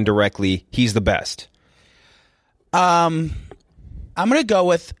again indirectly, he's the best. I'm gonna go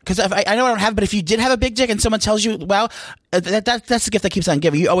with because I know I don't have, but if you did have a big dick and someone tells you, well, that's the gift that keeps on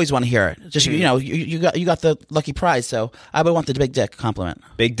giving. You always want to hear it. Just you know, you got the lucky prize. So I would want the big dick compliment.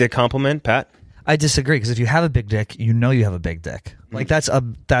 Big dick compliment, Pat. I disagree because if you have a big dick, you know you have a big dick. Like that's a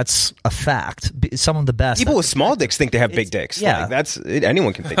fact. Some of the best People with small dicks think they have big dicks. yeah. Like,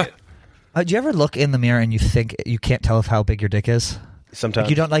 anyone can think it. Do you ever look in the mirror and you think you can't tell how big your dick is? Sometimes Like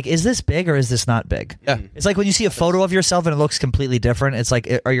you don't like, is this big or is this not big? Yeah. It's like when you see a photo of yourself and it looks completely different. It's like,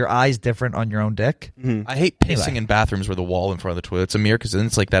 are your eyes different on your own dick? I hate pissing Anyway. in bathrooms where the wall in front of the toilet's a mirror because then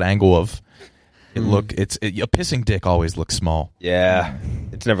it's like that angle of a pissing dick always looks small. Yeah,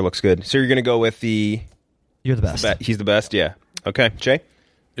 it never looks good. So you're gonna go with You're the best. he's the best. Yeah. Okay, Jay.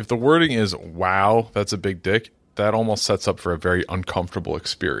 If the wording is "Wow, that's a big dick," that almost sets up for a very uncomfortable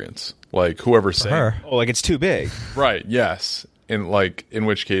experience. Like whoever's saying, Her. Oh, like it's too big. right? Yes. In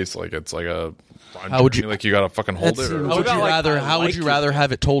which case, like it's like a. How would you- like? You gotta fucking hold That's- it. Or, How would you rather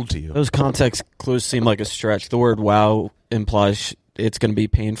have it told to you? Those context clues seem like a stretch. The word "wow" implies it's going to be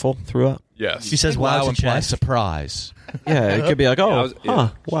painful throughout. yes. She says, wow, to implies Che. surprise. Yeah, it could be like, oh,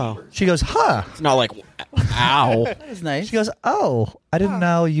 wow. She goes, huh. It's not like, ow. That's nice. She goes, oh, I didn't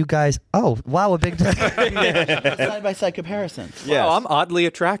know you guys. Oh, wow, a big dick. Side by side comparison. Yeah. Wow, I'm oddly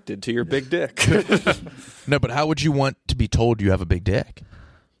attracted to your big dick. No, but how would you want to be told you have a big dick?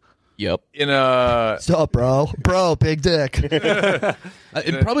 Yep. In a What's up, bro? Bro, big dick.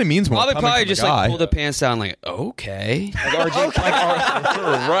 It probably means more. Probably, coming probably from a just guy. like pull the pants down, like okay. Like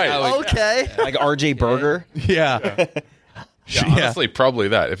RJ, right. Okay. like RJ Berger. Yeah. Yeah, honestly, probably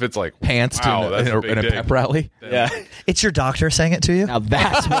that. If it's like Pants wow, to that's in a big pep dick. rally. Yeah. It's your doctor saying it to you? Now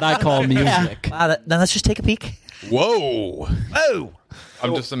that's what I call music. Wow, then let's just take a peek. Whoa.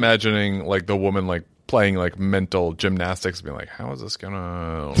 I'm just imagining like the woman like playing like mental gymnastics, being like, "How is this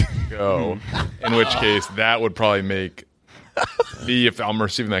gonna go?" In which case, that would probably make me, if I'm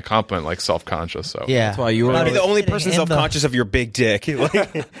receiving that compliment, like self-conscious. So Yeah. That's why you were. I'd be the only person In the- self-conscious of your big dick.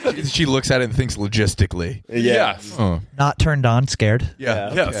 Like, She looks at it and thinks logistically. yes, Not turned on, scared.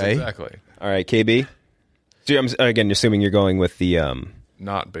 Yeah. yes, Okay. exactly. all right, KB. So I'm again assuming you're going with the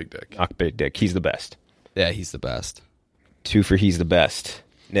Not big dick. knock big dick. He's the best. Yeah, he's the best. 2 for he's the best.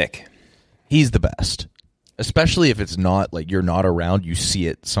 Nick. He's the best. Especially if it's not like you're not around, you see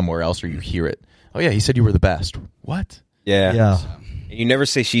it somewhere else or you hear it. Oh yeah, he said you were the best. What? Yeah. Yeah. You never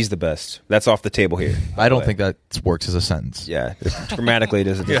say she's the best. That's off the table here. I don't think that works as a sentence. Yeah. Grammatically,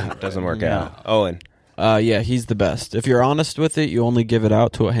 it doesn't work out. Owen. Yeah, he's the best. If you're honest with it, you only give it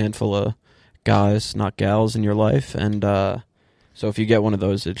out to a handful of guys, not gals, in your life. And so if you get one of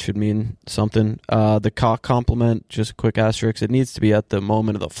those, it should mean something. The cock compliment, just a quick asterisk, it needs to be at the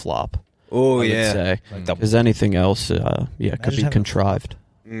moment of the flop. Oh, I would yeah. say. Because anything else, could Imagine be having- contrived.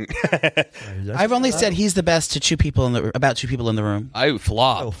 I've only said he's the best to two people about two people in the room. I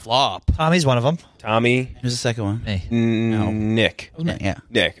flop. Tommy's one of them. Tommy, Who's the second one? Me. Nick. Yeah.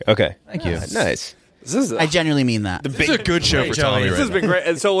 Nick. Okay. Thank you. Nice. This is I genuinely mean that. This is a good show for Tommy This right has now. been great.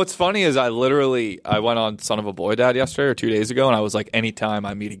 And so what's funny is I went on Son of a Boy Dad yesterday or 2 days ago, and I was like, anytime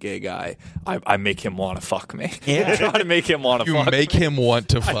I meet a gay guy, I make him want to fuck me. I try to make him want to You fuck make him want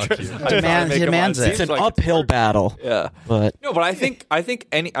to fuck you. He demands it. It's an uphill battle. Yeah. But No, but I think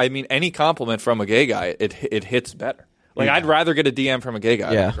any compliment from a gay guy, it hits better. Like I'd rather get a DM from a gay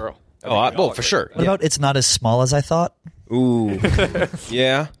guy than a girl. Well, for sure. What about it's not as small as I thought? Ooh.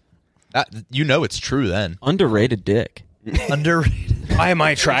 Yeah. You know it's true then. underrated dick. Underrated. Why am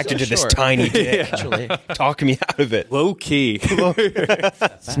I attracted to this tiny dick? Actually, talk me out of it. Low key.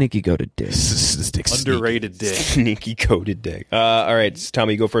 Sneaky go to dick. This dick's Underrated dick. Sneaky coated dick. All right, so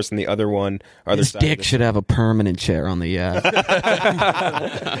Tommy, you go first on the other one. This dick should have a permanent chair on the yacht.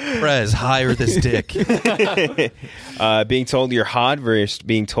 Prez, hire this dick. Being told you're hot versus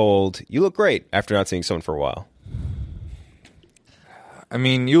being told you look great after not seeing someone for a while. I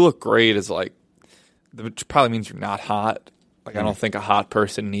mean, you look great is like, which probably means you're not hot. Like, I don't think a hot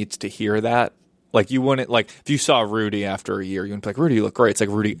person needs to hear that. Like, you wouldn't, like, if you saw Rudy after a year, you wouldn't be like, Rudy, you look great. It's like,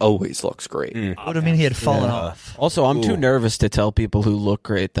 Rudy always looks great. Would have mean he had fallen off. Also, I'm too nervous to tell people who look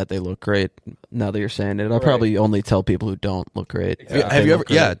great that they look great. Now that you're saying it, I'll probably only tell people who don't look great. Have you ever?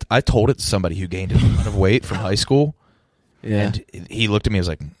 Yeah, I told it to somebody who gained a ton of weight from high school, Yeah. and he looked at me and was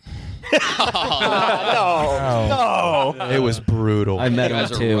like, "No, it was brutal." I met You him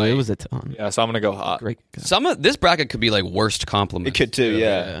guys are too. right. It was a ton. Yeah, so I'm going to go hot. Great guy. Some of this bracket could be like worst compliments. It could too,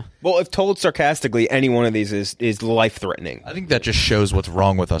 yeah. Well, if told sarcastically, any one of these is life threatening. I think that just shows what's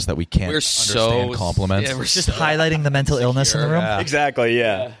wrong with us that we can't We're understand so compliments. Yeah, we're Just highlighting the mental illness in the room. Exactly,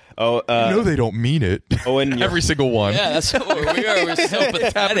 yeah. Oh, no, they don't mean it. Owen, Every single one. Yeah, that's what we are. We're so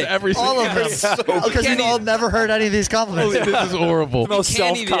pathetic. Every All of them. Because we've all never heard any of these compliments. This is horrible. The most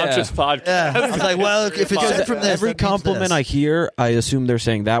can't even- self-conscious podcast. Yeah. I was like, well, if it's good from this, Every that means compliment this. I hear, I assume they're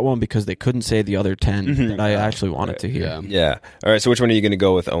saying that one because they couldn't say the other 10 that I actually wanted to hear. Yeah. yeah. All right, so which one are you going to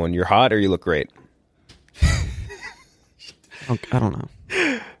go with, Owen? You're hot or you look great? I don't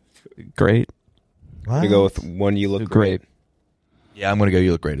know. Great. You go with one you look Great. Yeah, I'm gonna go.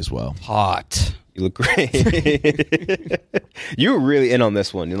 You look great as well. Hot. You look great. You were really in on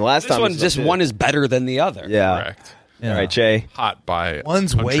this one. And the last This time one, was just like one this. is better than the other. Yeah. Correct. All right, Jay. Hot by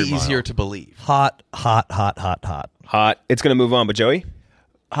One's way country mile. easier to believe. Hot. Hot. It's going to move on, but Joey?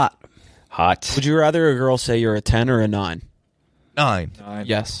 Hot. Hot. Would you rather a girl say you're a 10 or a 9? 9.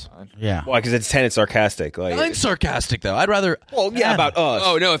 Yes. Yeah. Why? Because it's 10, it's sarcastic. Like, Nine's sarcastic though. I'd rather. well, yeah, about us.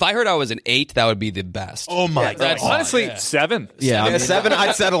 Oh no! If I heard I was an 8, that would be the best. Oh my god. Honestly, 7. Yeah. Yeah, 7,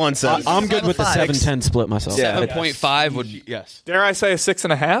 I'd settle on 7. I'm good with the 7-10 split myself. Yeah. 7.5 would. Yes. Dare I say a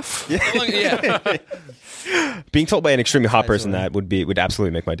 6.5? Yeah. Being told by an extremely hot person that would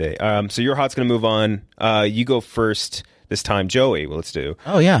absolutely make my day. So your hot's going to move on. You go first this time, Joey. Well, let's do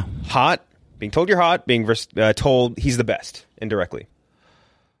Oh, yeah. hot. Being told you're hot. Being told he's the best indirectly.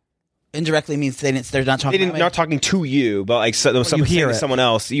 Indirectly means they're not talking about me. Not talking to you, but like someone you hear saying to it. someone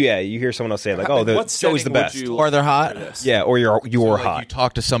else. Yeah, you hear someone else say it, like, "Oh, What Joey's the setting would best." you Or they're hot. hear this? Yeah, or you're Like, hot. you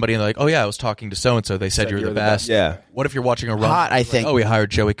talk to somebody and they're like, "Oh yeah, I was talking to so and so. They said you're the best." Yeah. What if you're watching a run? Hot, I Like, think. oh, we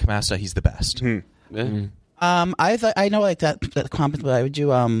hired Joey Kamasa. He's the best. I know like that compliment, but I would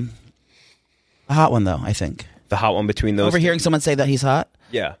do a hot one though. I think The hot one between those. overhearing someone say that he's hot.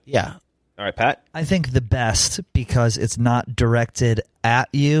 Yeah. Yeah. All right, Pat. I think the best because it's not directed at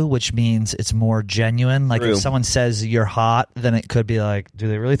you, which means it's more genuine. Like True. if someone says you're hot, then it could be like, do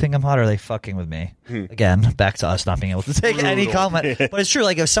they really think I'm hot or are they fucking with me? Again, back to us not being able to take any comment. But it's true.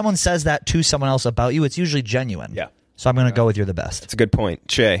 Like if someone says that to someone else about you, it's usually genuine. Yeah. So I'm going to go with you're the best. That's a good point,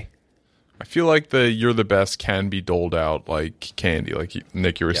 Shay. I feel like the "you're the best" can be doled out like candy. Like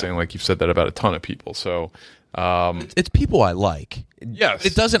Nick, you were saying, like you've said that about a ton of people. So, It's people I like. yes,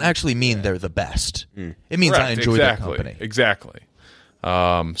 It doesn't actually mean they're the best. It means I Correct, enjoy exactly, their company. Exactly.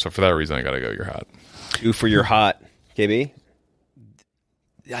 So for that reason, I got to go. You're hot. You for your hot, KB.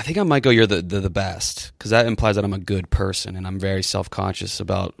 I think I might go. You're the best because that implies that I'm a good person, and I'm very self conscious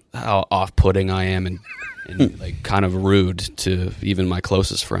about how off putting I am, and like kind of rude to even my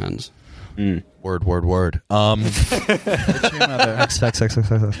closest friends. Word. X.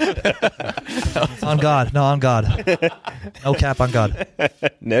 On God. No, on God. No cap on God.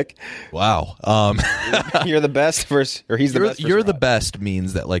 Nick, Wow. you're the best versus, or he's the best. You're versus the hot. best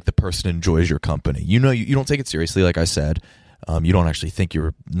means that like the person enjoys your company. You know, you don't take it seriously, like I said. You don't actually think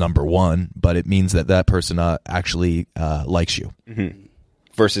you're number one, but it means that person actually likes you.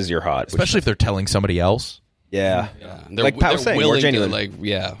 versus you're hot. Especially if they're telling somebody else. Yeah. They're, Like Pat they're was saying, more willing genuine.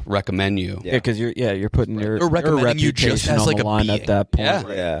 to recommend you. Yeah, because you're putting your recommending you reputation just as, on like, the a line being. at that point.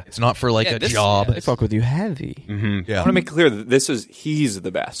 Yeah. Yeah. It's not for like Yeah, a this- job. yeah, They fuck with you heavy. Yeah. I want to make clear that he's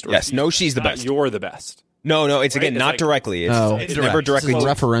the best. Or Yes. No, she's the not best. You're the best. No, it's again It's not like- directly. It's, No. it's Indirect. never directly. It's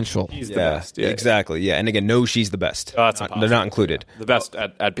referential. He's the Yeah, best. Yeah, exactly. Yeah, and again, no, she's the best. Oh, that's Not- impossible. they're not included. The best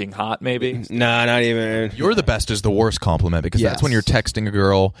at being hot, maybe. Nah, not even. You're the best is the worst compliment because that's Yes. when you're texting a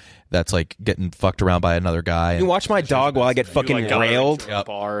girl that's like getting fucked around by another guy. You And watch my dog while I get fucking Like, got her railed. into a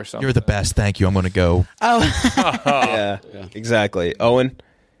bar or something. you're the best. Thank you. I'm going to go. Yeah, exactly. Owen,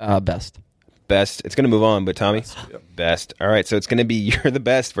 Best. best. It's gonna move on, but Tommy, best. All right, so it's gonna be you're the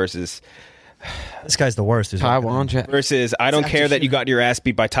best versus This guy's the worst. Who's Taiwan Jack. versus I don't care that you got your ass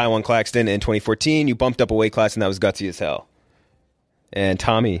beat by Taiwan Claxton in 2014. You bumped up a weight class and that was gutsy as hell. And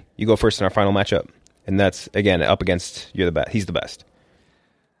Tommy, you go first in our final matchup, and that's again up against you're the best. He's the best.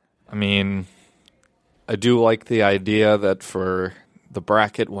 I mean, I do like the idea that for the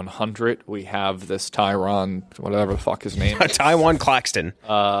bracket 100, we have this Tyron, whatever the fuck his name is, Taiwan Claxton.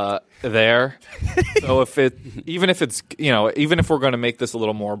 there. So even if we're going to make this a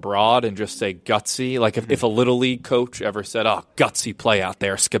little more broad and just say gutsy, like if a little league coach ever said, "Oh, gutsy play out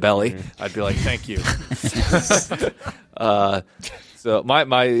there, Scabelli," I'd be like, "Thank you." So my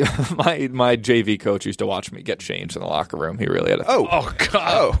JV coach used to watch me get changed in the locker room. He really had a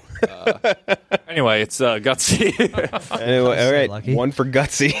Oh. Anyway, it's gutsy. Anyway, all right, lucky. one for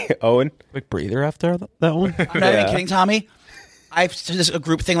gutsy. Owen. Quick breather after that one. I'm not even kidding, Tommy. I've just a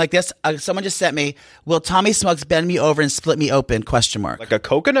group thing like this. Someone just sent me, "Will Tommy Smugs bend me over and split me open?" Question mark. Like a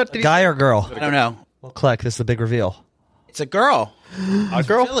coconut? Guy or girl? I don't know. Well, click. This is the big reveal. It's a girl. A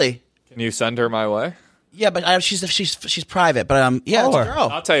girl? Really? Can you send her my way? Yeah, but she's private. But yeah, it's a girl.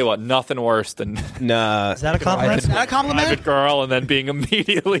 I'll tell you what, nothing worse than Nah. Is that a compliment? Is that a compliment? private girl and then being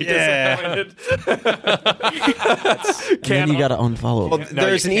immediately disappointed. And then you got to unfollow. Well, them. No,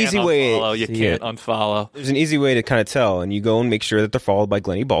 there's you an can't easy way. unfollow. You See can't it. unfollow. There's an easy way to kind of tell, and you go and make sure that they're followed by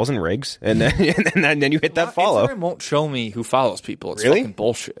Glenny Balls and Riggs, and then and then you hit that follow. Instagram won't show me who follows people. It's Really? fucking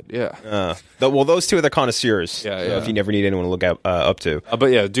bullshit. Yeah. Well, those two are the connoisseurs. Yeah, so yeah. if you never need anyone to look up to. But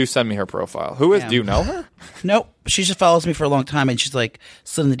yeah, do send me her profile. Who is? Yeah. Do you know her? Nope. She just follows me for a long time, and she's like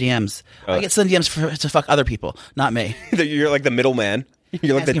slid in the DMs. I get slid in the DMs to fuck other people, not me. You're like the middleman.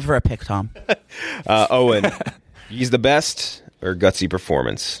 You're like Asking for a pic, Tom. Owen. He's the best or gutsy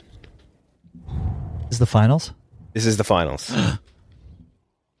performance. Is the finals? This is the finals.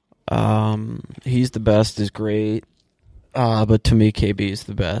 He's the best is great. But to me, KB is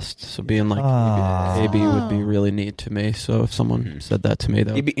the best. So being like KB would be really neat to me. So if someone said that to me,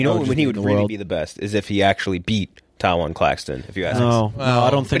 that You know that when he would just mean the really world. be the best is if he actually beat Taiwan Claxton. If you ask me. No, I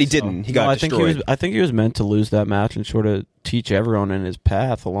don't think. But he so. didn't. He got I think destroyed. I think he was meant to lose that match and sort of teach everyone in his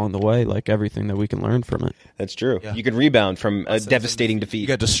path along the way, like everything that we can learn from it. That's true. You could rebound from a devastating defeat. You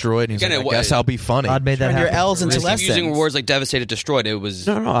got destroyed, and he's Again, like, it I guess was- I'll be funny. God made that Turn your happen. L's into Just keep lessons. using words like devastated, destroyed. It was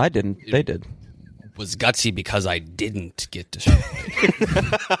No, I didn't. They did. was gutsy because I didn't get destroyed.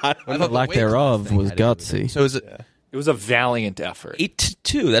 The lack thereof was gutsy. So is it It was a valiant effort.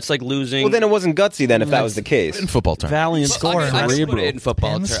 8-2. That's like losing. Well, then it wasn't gutsy then if that was the case. in football terms? Valiant Score. I put cerebral. it in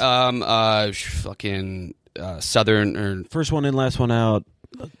football. Pins? Fucking Southern or First one in, last one out.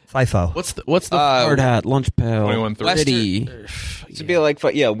 FIFO. What's the Hard hat, lunch pail, 21-3. Ready. To be like,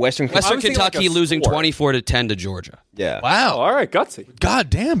 Western Western was thinking like Kentucky a losing score. 24-10 to Georgia. Yeah. Oh, wow? all right, gutsy.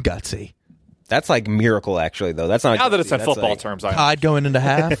 Goddamn gutsy. That's like miracle, actually, though. That's not Now that it's gutsy. in That's football like- terms, I Tide going into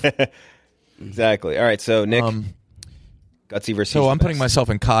half. Exactly. All right, so Nick, gutsy versus. So I'm best. putting myself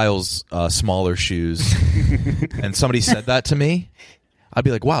in Kyle's smaller shoes, and somebody said that to me. I'd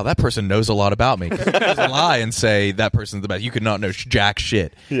be like, wow, that person knows a lot about me. He doesn't lie and say that person's the best. You could not know jack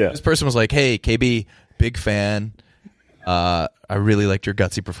shit. Yeah. This person was like, hey, KB, big fan. I really liked your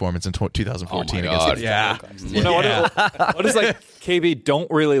gutsy performance in 2014 against God. the Yeah. You know what is like, KB,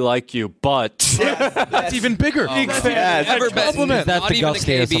 don't really like you, but That's even bigger. Never been compliment. That's not the even a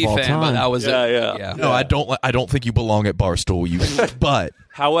gustiest KB of all fan, but time. that was Yeah. No, I don't think you belong at Barstool. But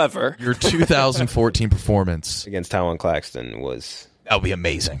however, your 2014 performance, against Taiwan Claxton was. that would be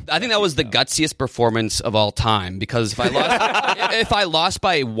amazing. I think that was the gutsiest performance of all time because if I lost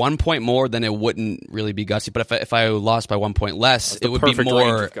by 1 point more, then it wouldn't really be gutsy. But if I lost by 1 point less, it would be perfect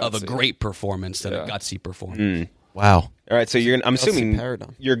more range of of a gutsy. great performance than a gutsy performance. Wow. All right, so I'm assuming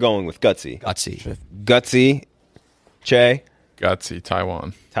paradigm. you're going with gutsy. Gutsy. Gutsy, Che, Gutsy,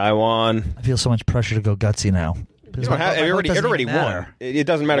 Taiwan. Taiwan. I feel so much pressure to go gutsy now. You don't have, it already won. It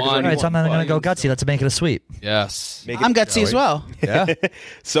doesn't matter. 'cause Won. it All right, so I'm already not won. going to go gutsy. Let's make it a sweep. Yes. Make it- I'm gutsy as well. Yeah.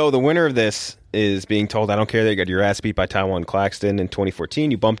 So the winner of this is being told, I don't care that you got your ass beat by Taiwan Claxton in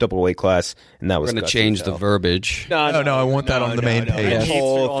 2014. You bumped up a weight class, and that was We're going to gutsy change as the hell. verbiage. No, I want that on the main page. The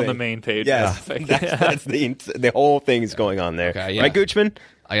whole on the thing. main page. Yeah, that's the whole thing is going on there. Okay, yeah. Right, Goochman?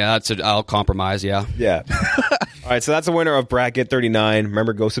 Yeah, I'll compromise, yeah. Yeah. All right, so that's the winner of Bracket 39.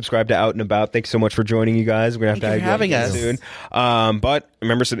 Remember, go subscribe to Out and About. Thanks so much for joining you guys. We're going to have Thank you to for have you having on soon. But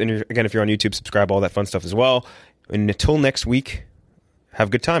remember, again, if you're on YouTube, subscribe, all that fun stuff as well. And until next week, have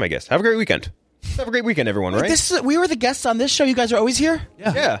a good time, I guess. Have a great weekend. Have a great weekend, everyone, right? We were the guests on this show. You guys are always here?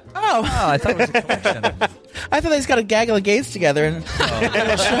 Yeah. Oh. I thought it was a collection. I thought they just got a gaggle of gays together. And It's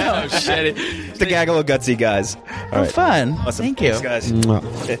the gaggle of gutsy guys. All right. fun. Awesome. Thank you. Thanks,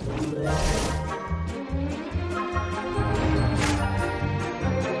 guys.